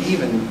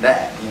 even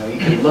that, you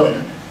can look,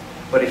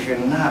 but if you're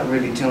not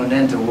really tuned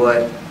into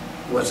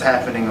what's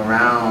happening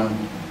around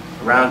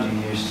you,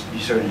 you're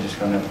sort of just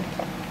going to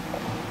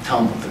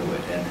tumble through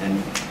it,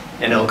 and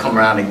it'll come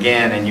around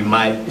again, and you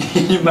might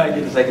get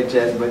a second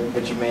chance,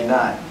 but you may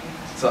not.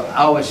 So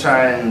I always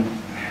try and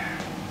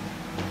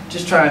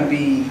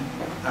be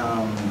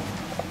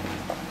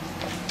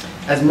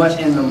as much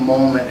in the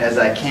moment as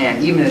I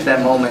can, even if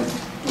that moment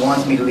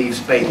wants me to leave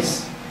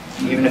space,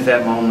 even if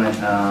that moment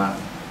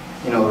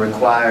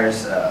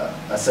requires a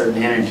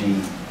certain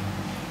energy.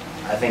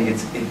 I think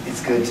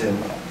it's good to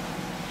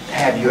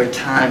have your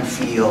time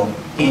feel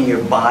in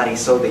your body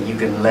so that you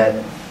can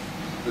let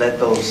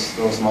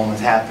those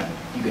moments happen.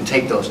 You can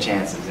take those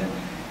chances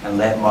and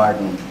let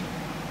Martin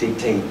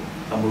dictate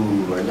a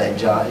move, or let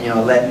John,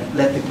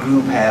 let the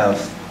group have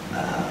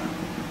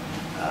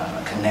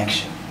a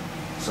connection,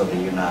 so that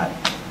you're not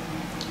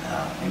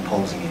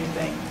imposing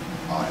anything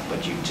on it,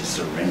 but you just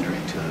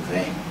surrendering to the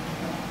thing.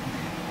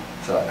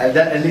 So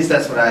at least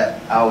that's what I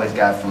always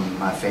got from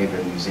my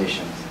favorite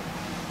musicians,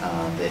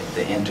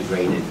 the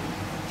integrated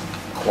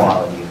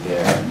quality of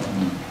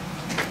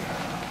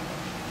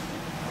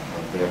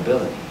their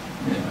ability.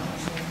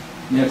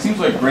 Yeah, it seems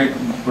like great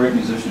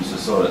musicians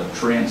just sort of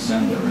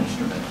transcend their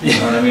instrument. You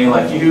know what I mean?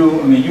 Like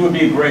you would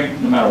be great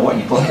no matter what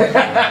you play.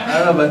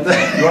 I don't know about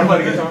that. You want to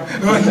play the guitar?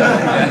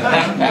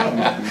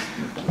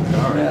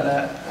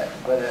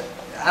 But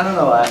I don't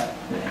know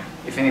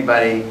if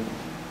anybody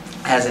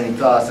has any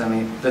thoughts. I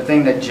mean, the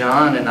thing that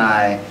John and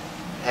I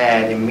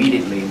had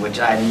immediately, which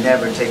I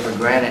never take for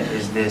granted,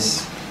 is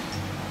this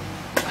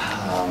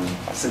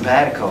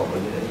simpatico,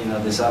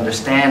 this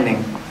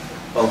understanding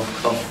of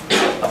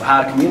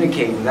how to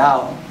communicate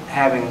without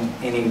having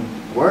any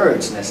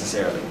words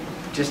necessarily,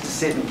 just to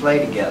sit and play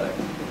together.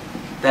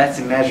 That's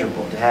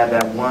immeasurable, to have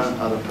that one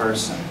other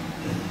person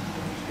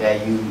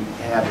that you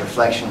have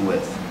reflection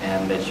with,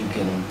 and that you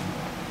can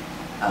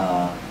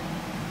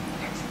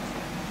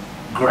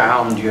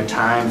ground your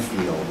time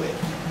feel with.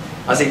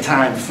 I say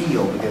time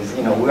feel because,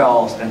 we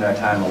all spend our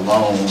time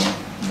alone,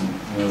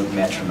 with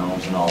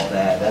metronomes and all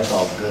that. That's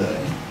all good.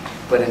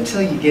 But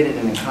until you get it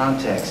in the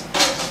context,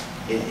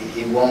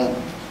 it won't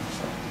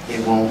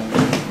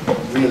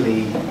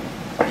really,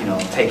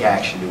 take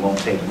action. It won't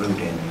take root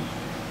in you.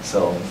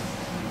 So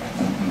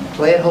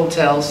play at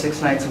hotels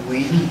 6 nights a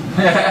week.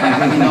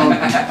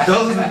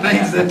 Those are the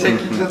things that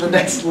take you to the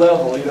next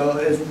level.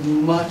 As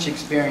much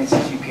experience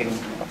as you can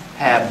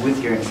have with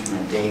your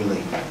instrument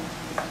daily,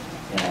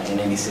 in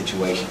any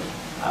situation,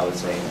 I would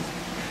say.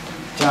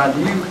 John,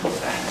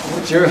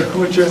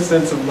 what's your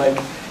sense of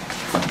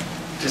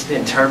just the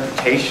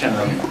interpretation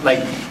of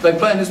like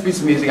playing this piece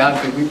of music?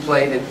 Obviously, we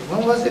played it.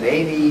 When was it?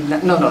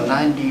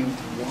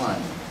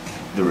 91.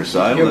 The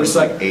recital was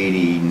like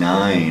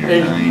 89 or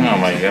 90. Oh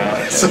my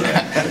God!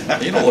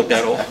 You don't look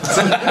that old.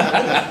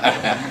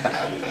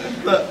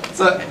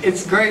 So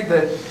it's great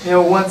that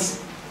once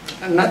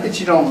not that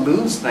you don't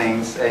lose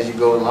things as you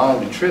go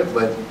along the trip,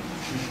 but,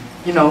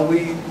 you know,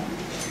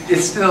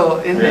 it's still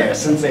in there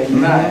since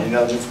 '89, you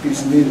know, this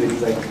piece of music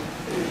is like,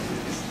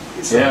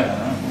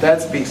 Yeah. that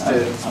speaks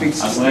to,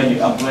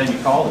 I'm glad you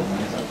called it,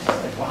 man. I was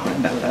like, wow, I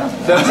haven't played that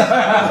one. I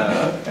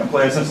haven't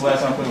played it since the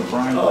last time I played with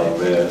Brian. Oh,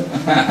 man.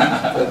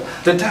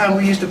 The time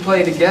we used to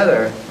play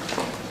together,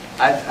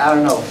 I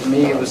don't know, for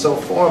me, it was so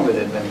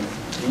formative, and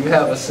do you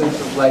have a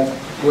sense of like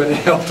what it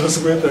helped us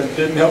with or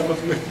didn't help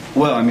us with?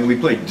 Well, I mean, we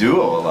played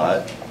duo a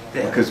lot,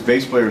 because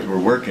bass players were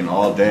working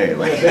all day,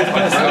 like. Oh,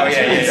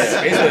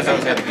 yeah. Basically,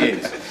 always had the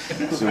gigs.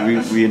 So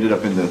we ended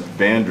up in the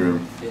band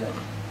room, Yeah.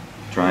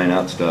 trying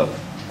out stuff,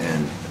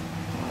 and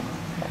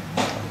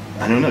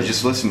I don't know,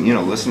 just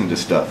listening to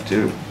stuff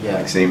too. Yeah.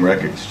 Like same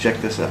records,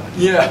 check this out.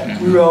 Yeah,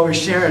 we were always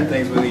sharing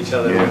things with each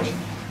other, Yeah. which,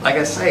 like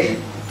I say,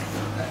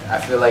 I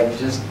feel like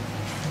just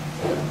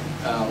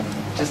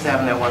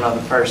having that one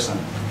other person.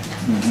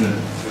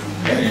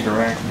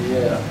 Interact.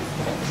 Yeah.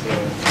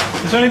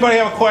 Does anybody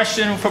have a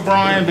question for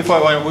Brian before,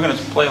 we're going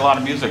to play a lot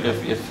of music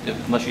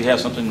unless you have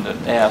something to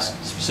ask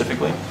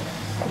specifically?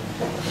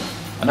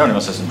 I know he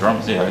must have some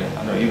drums. Yeah,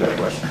 I know you got a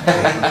question.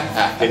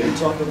 Can you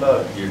talk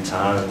about your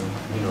time,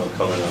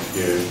 coming up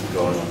here,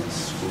 going on to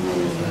school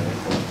and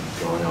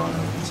going on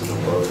to the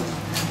world?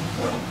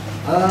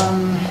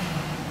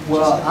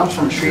 Well, I'm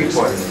from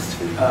Shreveport.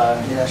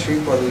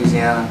 Shreveport,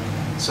 Louisiana.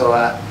 So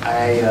I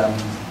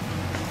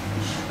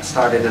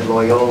started at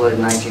Loyola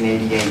in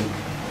 1988.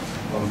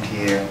 Moved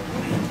here.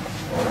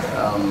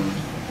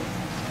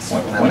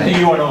 When did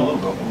you want to know a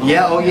little bit?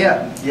 Yeah, oh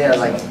yeah, yeah,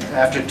 like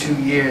after 2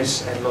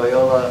 years at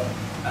Loyola,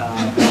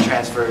 I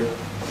transferred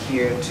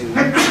here to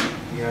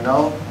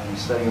UNO and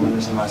studying with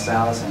Mr.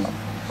 Marsalis, and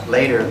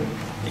later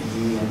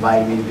he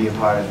invited me to be a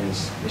part of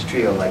his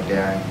trio, like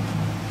Darren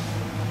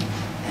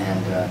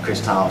and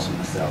Chris Thomas and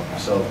myself.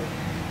 So,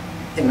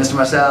 and Mr.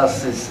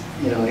 Marsalis is,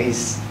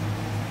 he's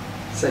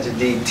such a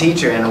deep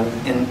teacher in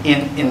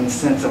the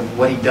sense of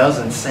what he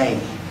doesn't say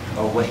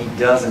or what he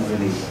doesn't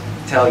really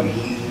tell you.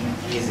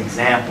 His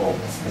example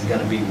is going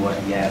to be what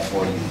he has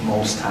for you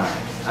most times.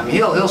 I mean,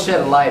 he'll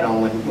shed a light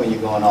on when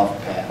you're going off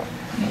the path.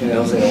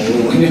 He'll say, "Oh,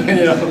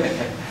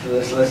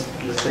 let's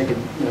take it,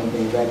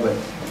 bring it back."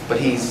 But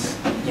he's,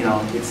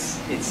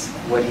 it's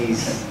what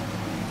he's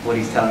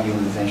telling you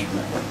with his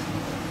instrument.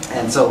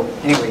 And so,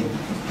 anyway,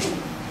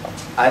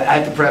 I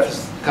had to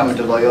preface coming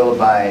to Loyola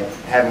by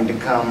having to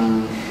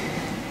come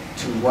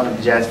to one of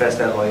the Jazz Fest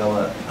at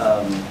Loyola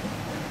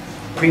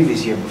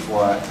previous year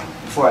before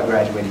I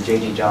graduated.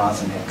 J.J.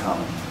 Johnson had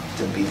come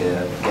to be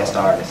the guest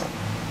artist.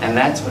 And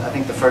that's, I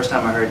think, the first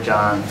time I heard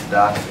John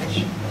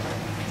Fedotkovich.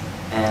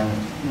 And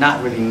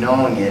not really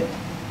knowing it,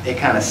 it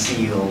kind of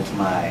sealed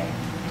my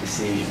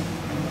decision.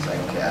 And it was like,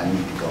 okay, I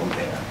need to go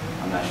there.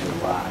 I'm not sure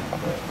why.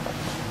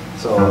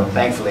 So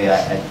thankfully,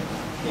 I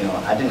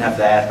didn't have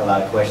to ask a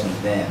lot of questions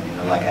then,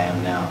 like I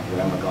am now.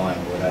 Where am I going?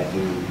 What do I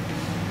do?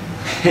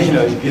 You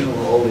get a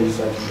little older, you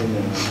start thinking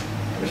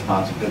of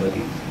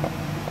responsibilities.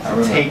 I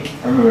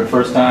remember the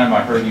first time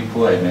I heard you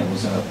play, man, it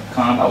was in a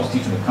I was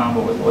teaching a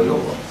combo at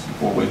Loyola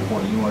before the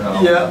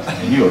UNO. Yeah.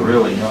 And you were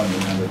really young, I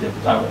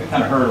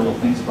kind of heard little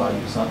things about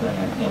you or something,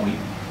 and you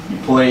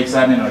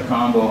sat in a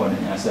combo, and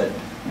I said,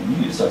 man, you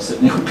need to start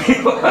sitting there with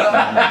people.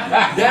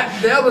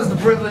 That was the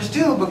privilege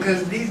too,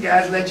 because these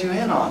guys let you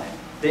in on it.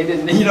 They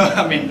didn't,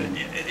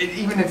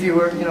 even if you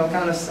were,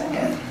 kind of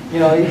sad, you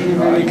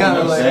kind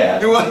of like,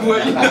 sad. You're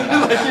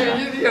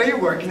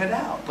working it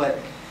out, but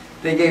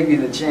they gave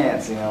you the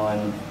chance,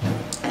 and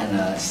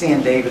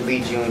seeing David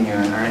Lee Jr.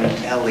 and Ernie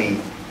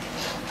Ellie,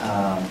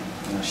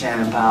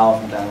 Shannon Powell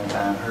from time to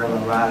time,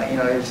 Herlin Riley,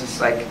 it was just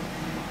like,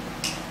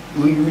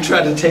 we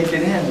tried to take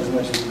it in as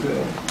much as we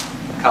could.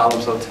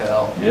 Columns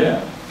Hotel.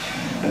 Yeah.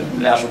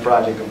 National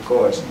Project, of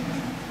course.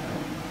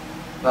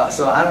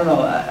 So I don't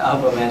know, I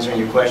hope I'm answering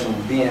your question.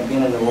 Being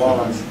in New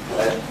Orleans.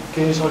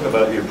 Can you talk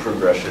about your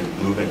progression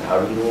moving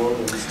out of New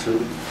Orleans too?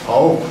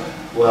 Oh,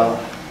 well,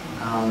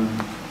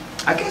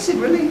 I guess it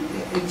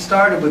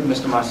started with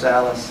Mr.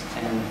 Marsalis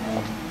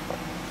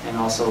and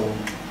also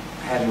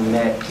having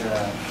met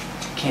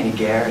Kenny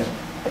Garrett,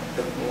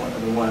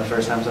 one of the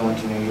first times I went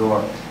to New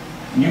York.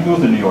 You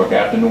moved to New York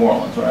after New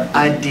Orleans, right?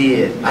 I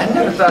did. I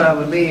never thought I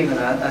would leave, and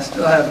I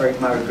still have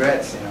my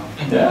regrets,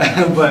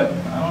 Yeah. But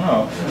I don't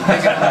know.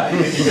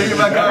 Thinking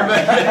about coming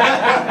back.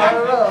 I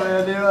don't know,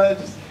 man.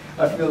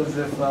 I feel as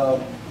if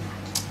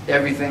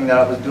everything that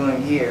I was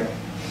doing here,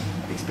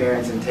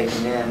 experiencing,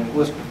 taking in,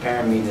 was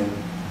preparing me to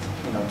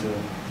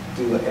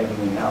do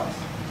everything else.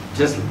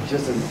 Just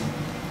as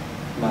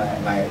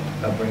my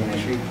upbringing in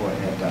Shreveport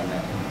had done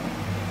that,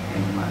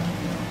 and my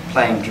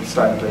starting to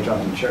play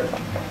drums in church.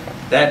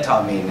 That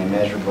taught me an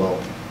immeasurable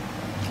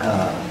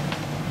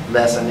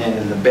lesson,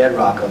 and the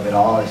bedrock of it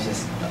all is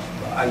just,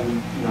 are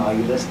you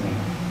listening?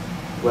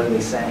 What are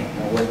they saying?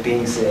 What's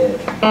being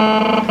said?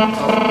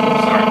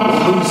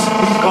 Who's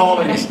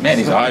calling? Man,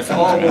 these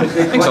iPhones.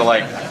 Things are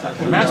like,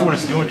 imagine what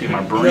it's doing to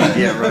my brain.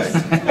 Yeah, right.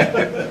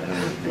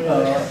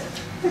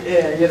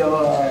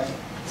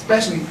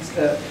 Especially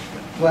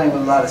playing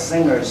with a lot of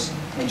singers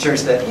in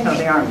church that, you know,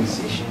 they aren't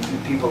musicians,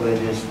 they're people that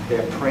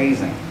they're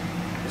praising.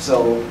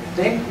 So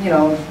they, you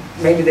know,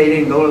 maybe they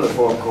didn't go to the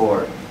fourth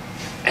chord.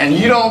 And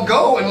you don't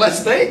go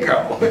unless they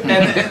go. And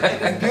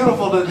it's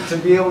beautiful to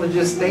be able to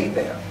just stay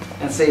there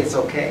and say it's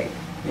okay.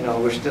 You know,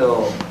 we're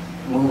still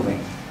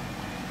moving.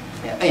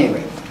 Yeah,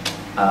 anyway,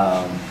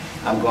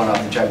 I'm going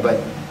off the track, but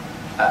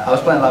I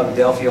was playing a lot with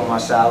Delphio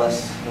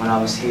Marsalis when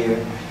I was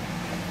here.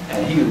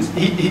 And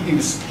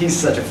he's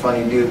such a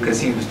funny dude because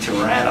he was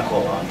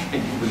tyrannical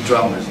with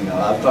drummers, you know.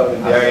 I was talking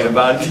to Darian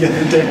about it the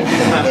other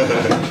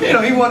day. You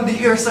know, he wanted to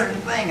hear a certain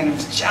thing and he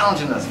was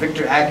challenging us.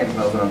 Victor Atkins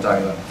knows what I'm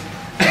talking about.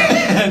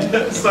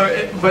 And so,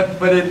 it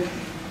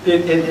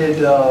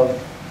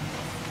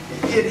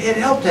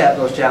helped to have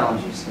those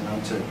challenges, you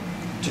know,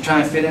 to try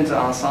and fit into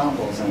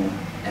ensembles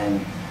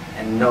and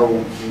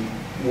know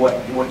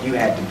what you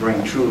had to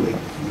bring truly,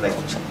 like,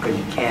 because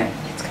you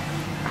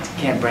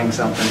can't bring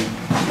something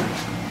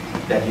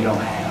that you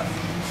don't have,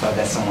 or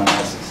that someone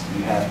else's.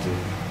 You have to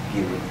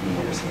give it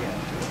yours here.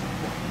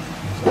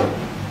 So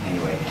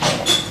anyway,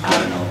 I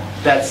don't know.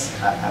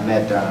 I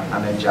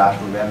met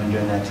Joshua Redmond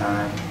during that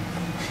time.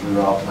 We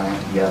were all playing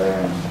together,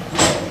 and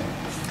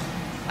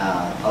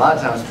a lot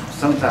of times,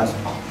 sometimes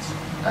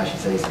I should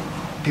say,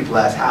 people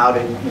ask how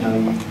did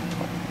you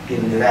get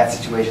into that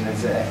situation.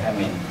 It's, I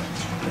mean,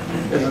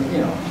 you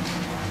know,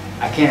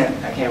 I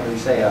can't really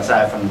say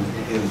aside from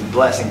it was a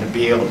blessing to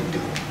be able to do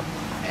it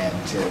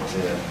and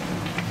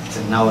to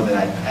know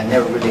that I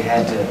never really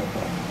had to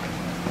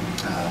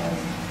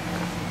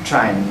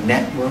try and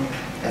network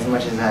as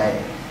much as I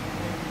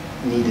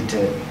needed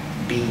to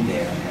be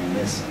there and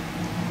listen.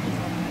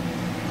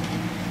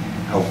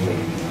 Hopefully,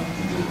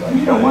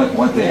 you know,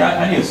 one thing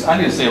I need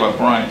to say about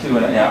Brian too,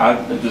 and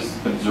I've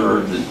just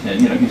observed that,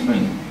 you know, he's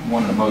been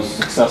one of the most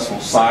successful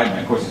sidemen.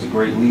 Of course, he's a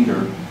great leader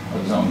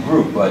of his own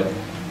group, but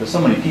there's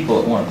so many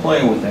people that want to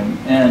play with him,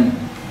 and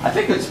I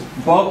think it's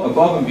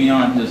above and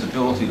beyond his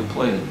ability to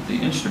play the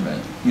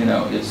instrument. You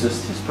know, it's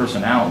just his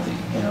personality.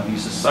 You know,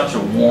 he's just such a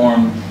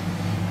warm,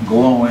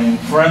 glowing,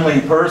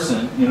 friendly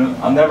person. You know,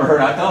 I've never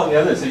heard. I tell him the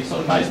other day, "He's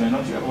so nice, man.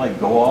 Don't you ever like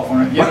go off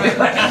on him?"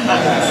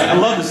 I'd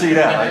love to see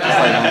that. Like, just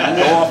like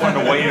go off on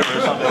the waiter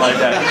or something like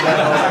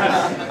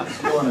that.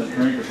 Spilling his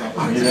drink or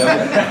something. You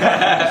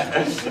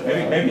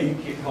know, maybe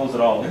he holds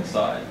it all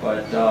inside.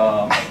 But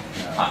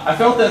I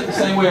felt that the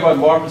same way about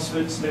Marvin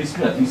Smitty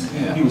Smith.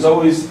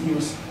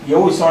 He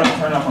always started to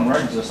turn up on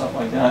records or stuff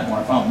like that. When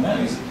I found him then,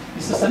 he's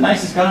just the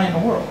nicest guy in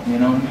the world. You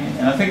know what I mean?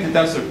 And I think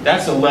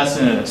that's a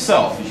lesson in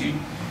itself. Is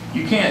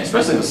you can't,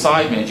 especially the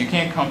sideman, you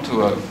can't come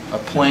to a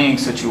playing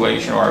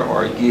situation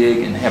or a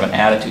gig and have an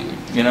attitude.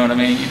 You know what I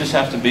mean? You just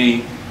have to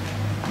be,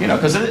 you know,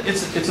 because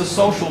it's a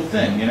social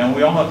thing. You know,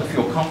 we all have to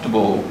feel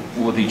comfortable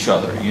with each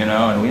other. You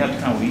know, and we have to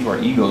kind of leave our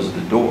egos at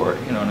the door.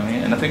 You know what I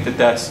mean? And I think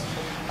that's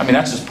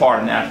just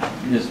part of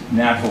his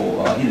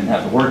natural. He didn't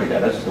have to work at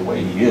that. That's just the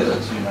way he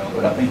is. You know,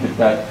 but I think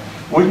that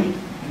wouldn't.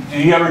 Do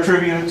you ever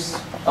attribute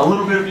a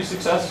little bit of your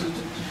success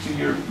to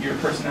your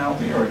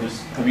personality, or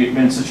just have you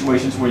been in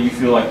situations where you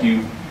feel like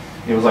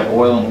it was like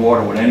oil and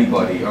water with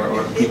anybody,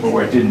 or people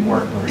where it didn't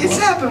work very well? It's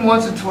happened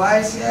once or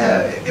twice,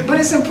 yeah. But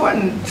it's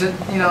important to,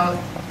 you know,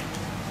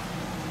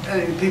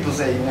 people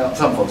say, you know,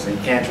 some folks say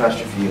you can't trust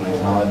your feelings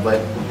and all that,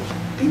 but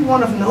people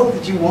want to know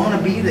that you want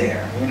to be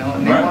there, you know,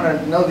 and they want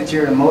to know that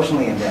you're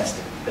emotionally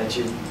invested, that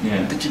you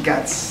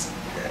got,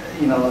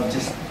 you know,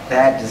 just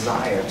that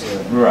desire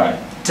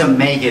to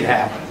make it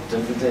happen, to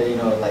you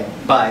know, like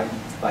by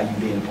you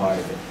being part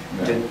of it,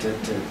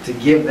 to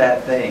give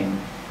that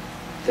thing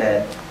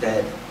that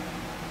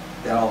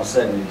all of a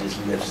sudden it just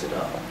lifts it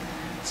up.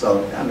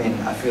 So, I mean,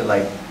 I feel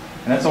like...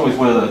 And that's always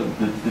where the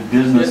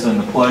business and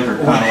the pleasure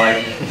kind of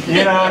like,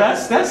 you know,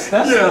 that's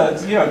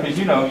you know, because,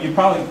 you know, you're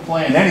probably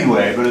playing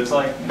anyway, but it's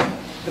like...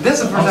 But this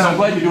is the first time... I'm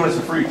glad you're doing this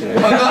for free today.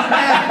 I'm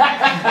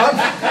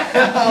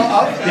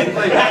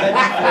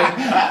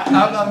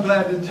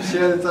glad that you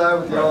share the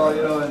time with y'all,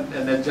 you know,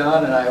 and that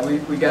John and I,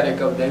 we got here a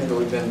couple days ago,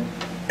 we've been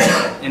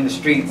in the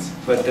streets,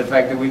 but the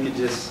fact that we could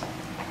just,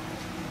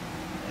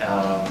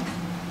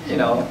 you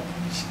know,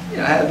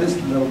 have this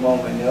little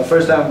moment. You know,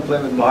 first time we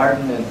played with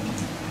Martin, and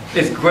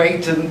it's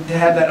great to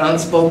have that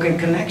unspoken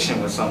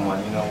connection with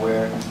someone. You know,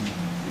 where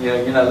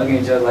you're not looking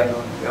at each other like,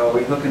 oh, are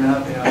we hooking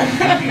up? You know,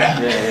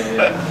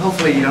 yeah.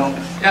 Hopefully you don't.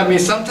 I mean,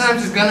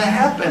 sometimes it's gonna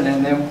happen,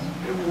 and then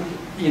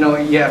you know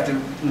you have to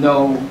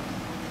know.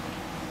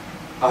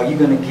 Are you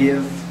gonna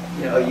give?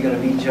 You know, are you gonna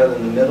meet each other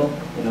in the middle?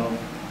 You know,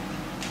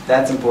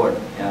 that's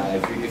important.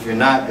 If you're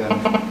not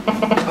gonna.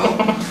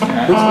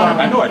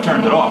 I know I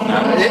turned it off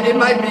now. It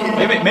might be.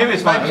 Maybe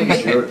it's mine.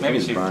 Maybe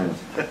it's Brian.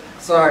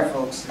 Sorry,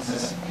 folks. This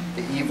is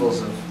the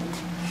evils of.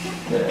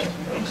 Yeah.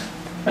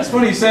 That's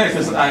funny you say it,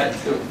 because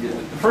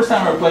the first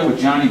time I ever played with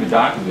Johnny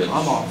Vodakovich.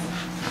 I'm off.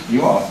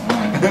 You off?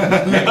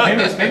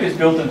 Maybe it's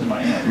built into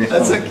my amp.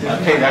 That's okay. I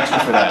paid extra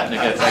for that. I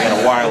got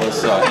a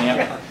wireless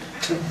amp.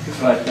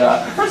 But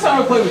the first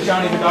time I played with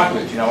Johnny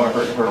Vodakovich, you know, I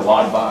heard a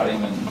lot about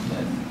him, and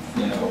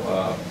you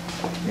know,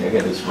 he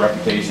had this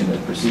reputation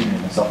that preceded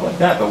him and stuff like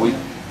that. But we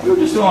were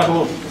just doing like a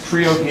little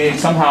trio gig.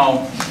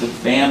 Somehow the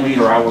band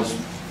leader I was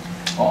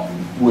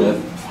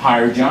with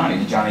Hire Johnny,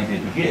 and Johnny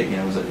did the gig,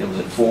 and it was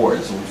at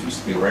Ford, so it used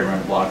to be right around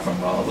the block from,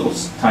 a little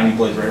tiny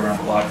place right around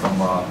the block from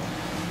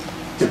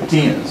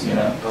Tipitina's, you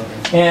know.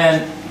 Okay.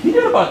 And he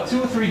did about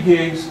 2 or 3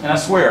 gigs, and I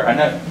swear,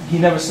 he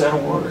never said a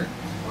word.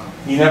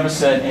 He never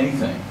said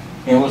anything.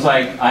 And it was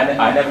like,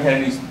 I never had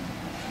any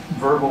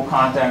verbal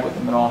contact with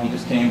him at all. He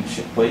just came,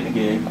 played the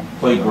gig,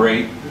 played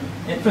great,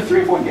 and for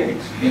 3 or 4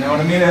 gigs. You know what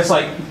I mean? It's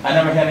like, I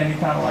never had any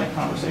kind of like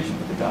conversation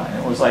with the guy.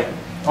 And it was like,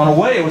 on a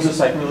way, it was just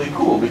like really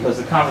cool because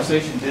the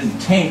conversation didn't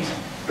taint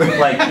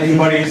like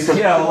anybody's,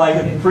 you know,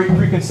 like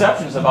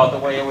preconceptions about the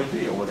way it would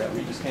be or whatever.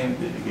 He just came and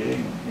did the gig.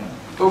 And, you know.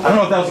 I don't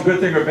know if that was a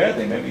good thing or a bad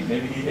thing. Maybe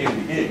he hated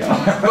the gig.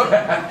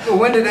 Well,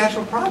 when did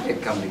Actual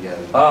Project come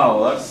together? Oh,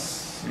 well,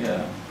 that's,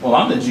 yeah. Well,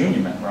 I'm the junior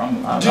member.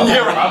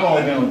 I've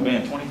only been with the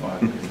band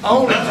 25 years.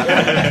 Oh, The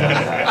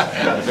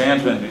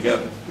band's been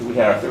together. We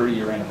had our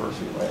 30-year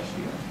anniversary last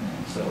year.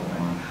 And so,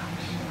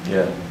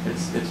 yeah,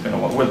 it's been a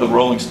while. We're the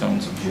Rolling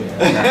Stones of jazz.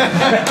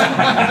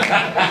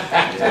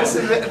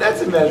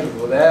 that's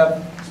immeasurable.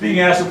 That.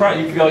 Speaking of Astro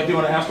Project, you feel like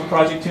doing an Astro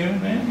Project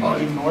tune, man? You want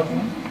to do the North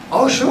one?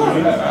 Oh, sure.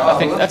 I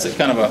think that's a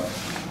kind of a.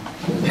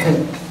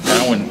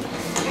 I wouldn't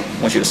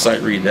want you to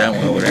sight read that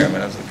one over there, but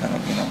that's a kind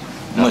of, you know,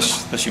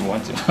 unless you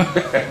want to.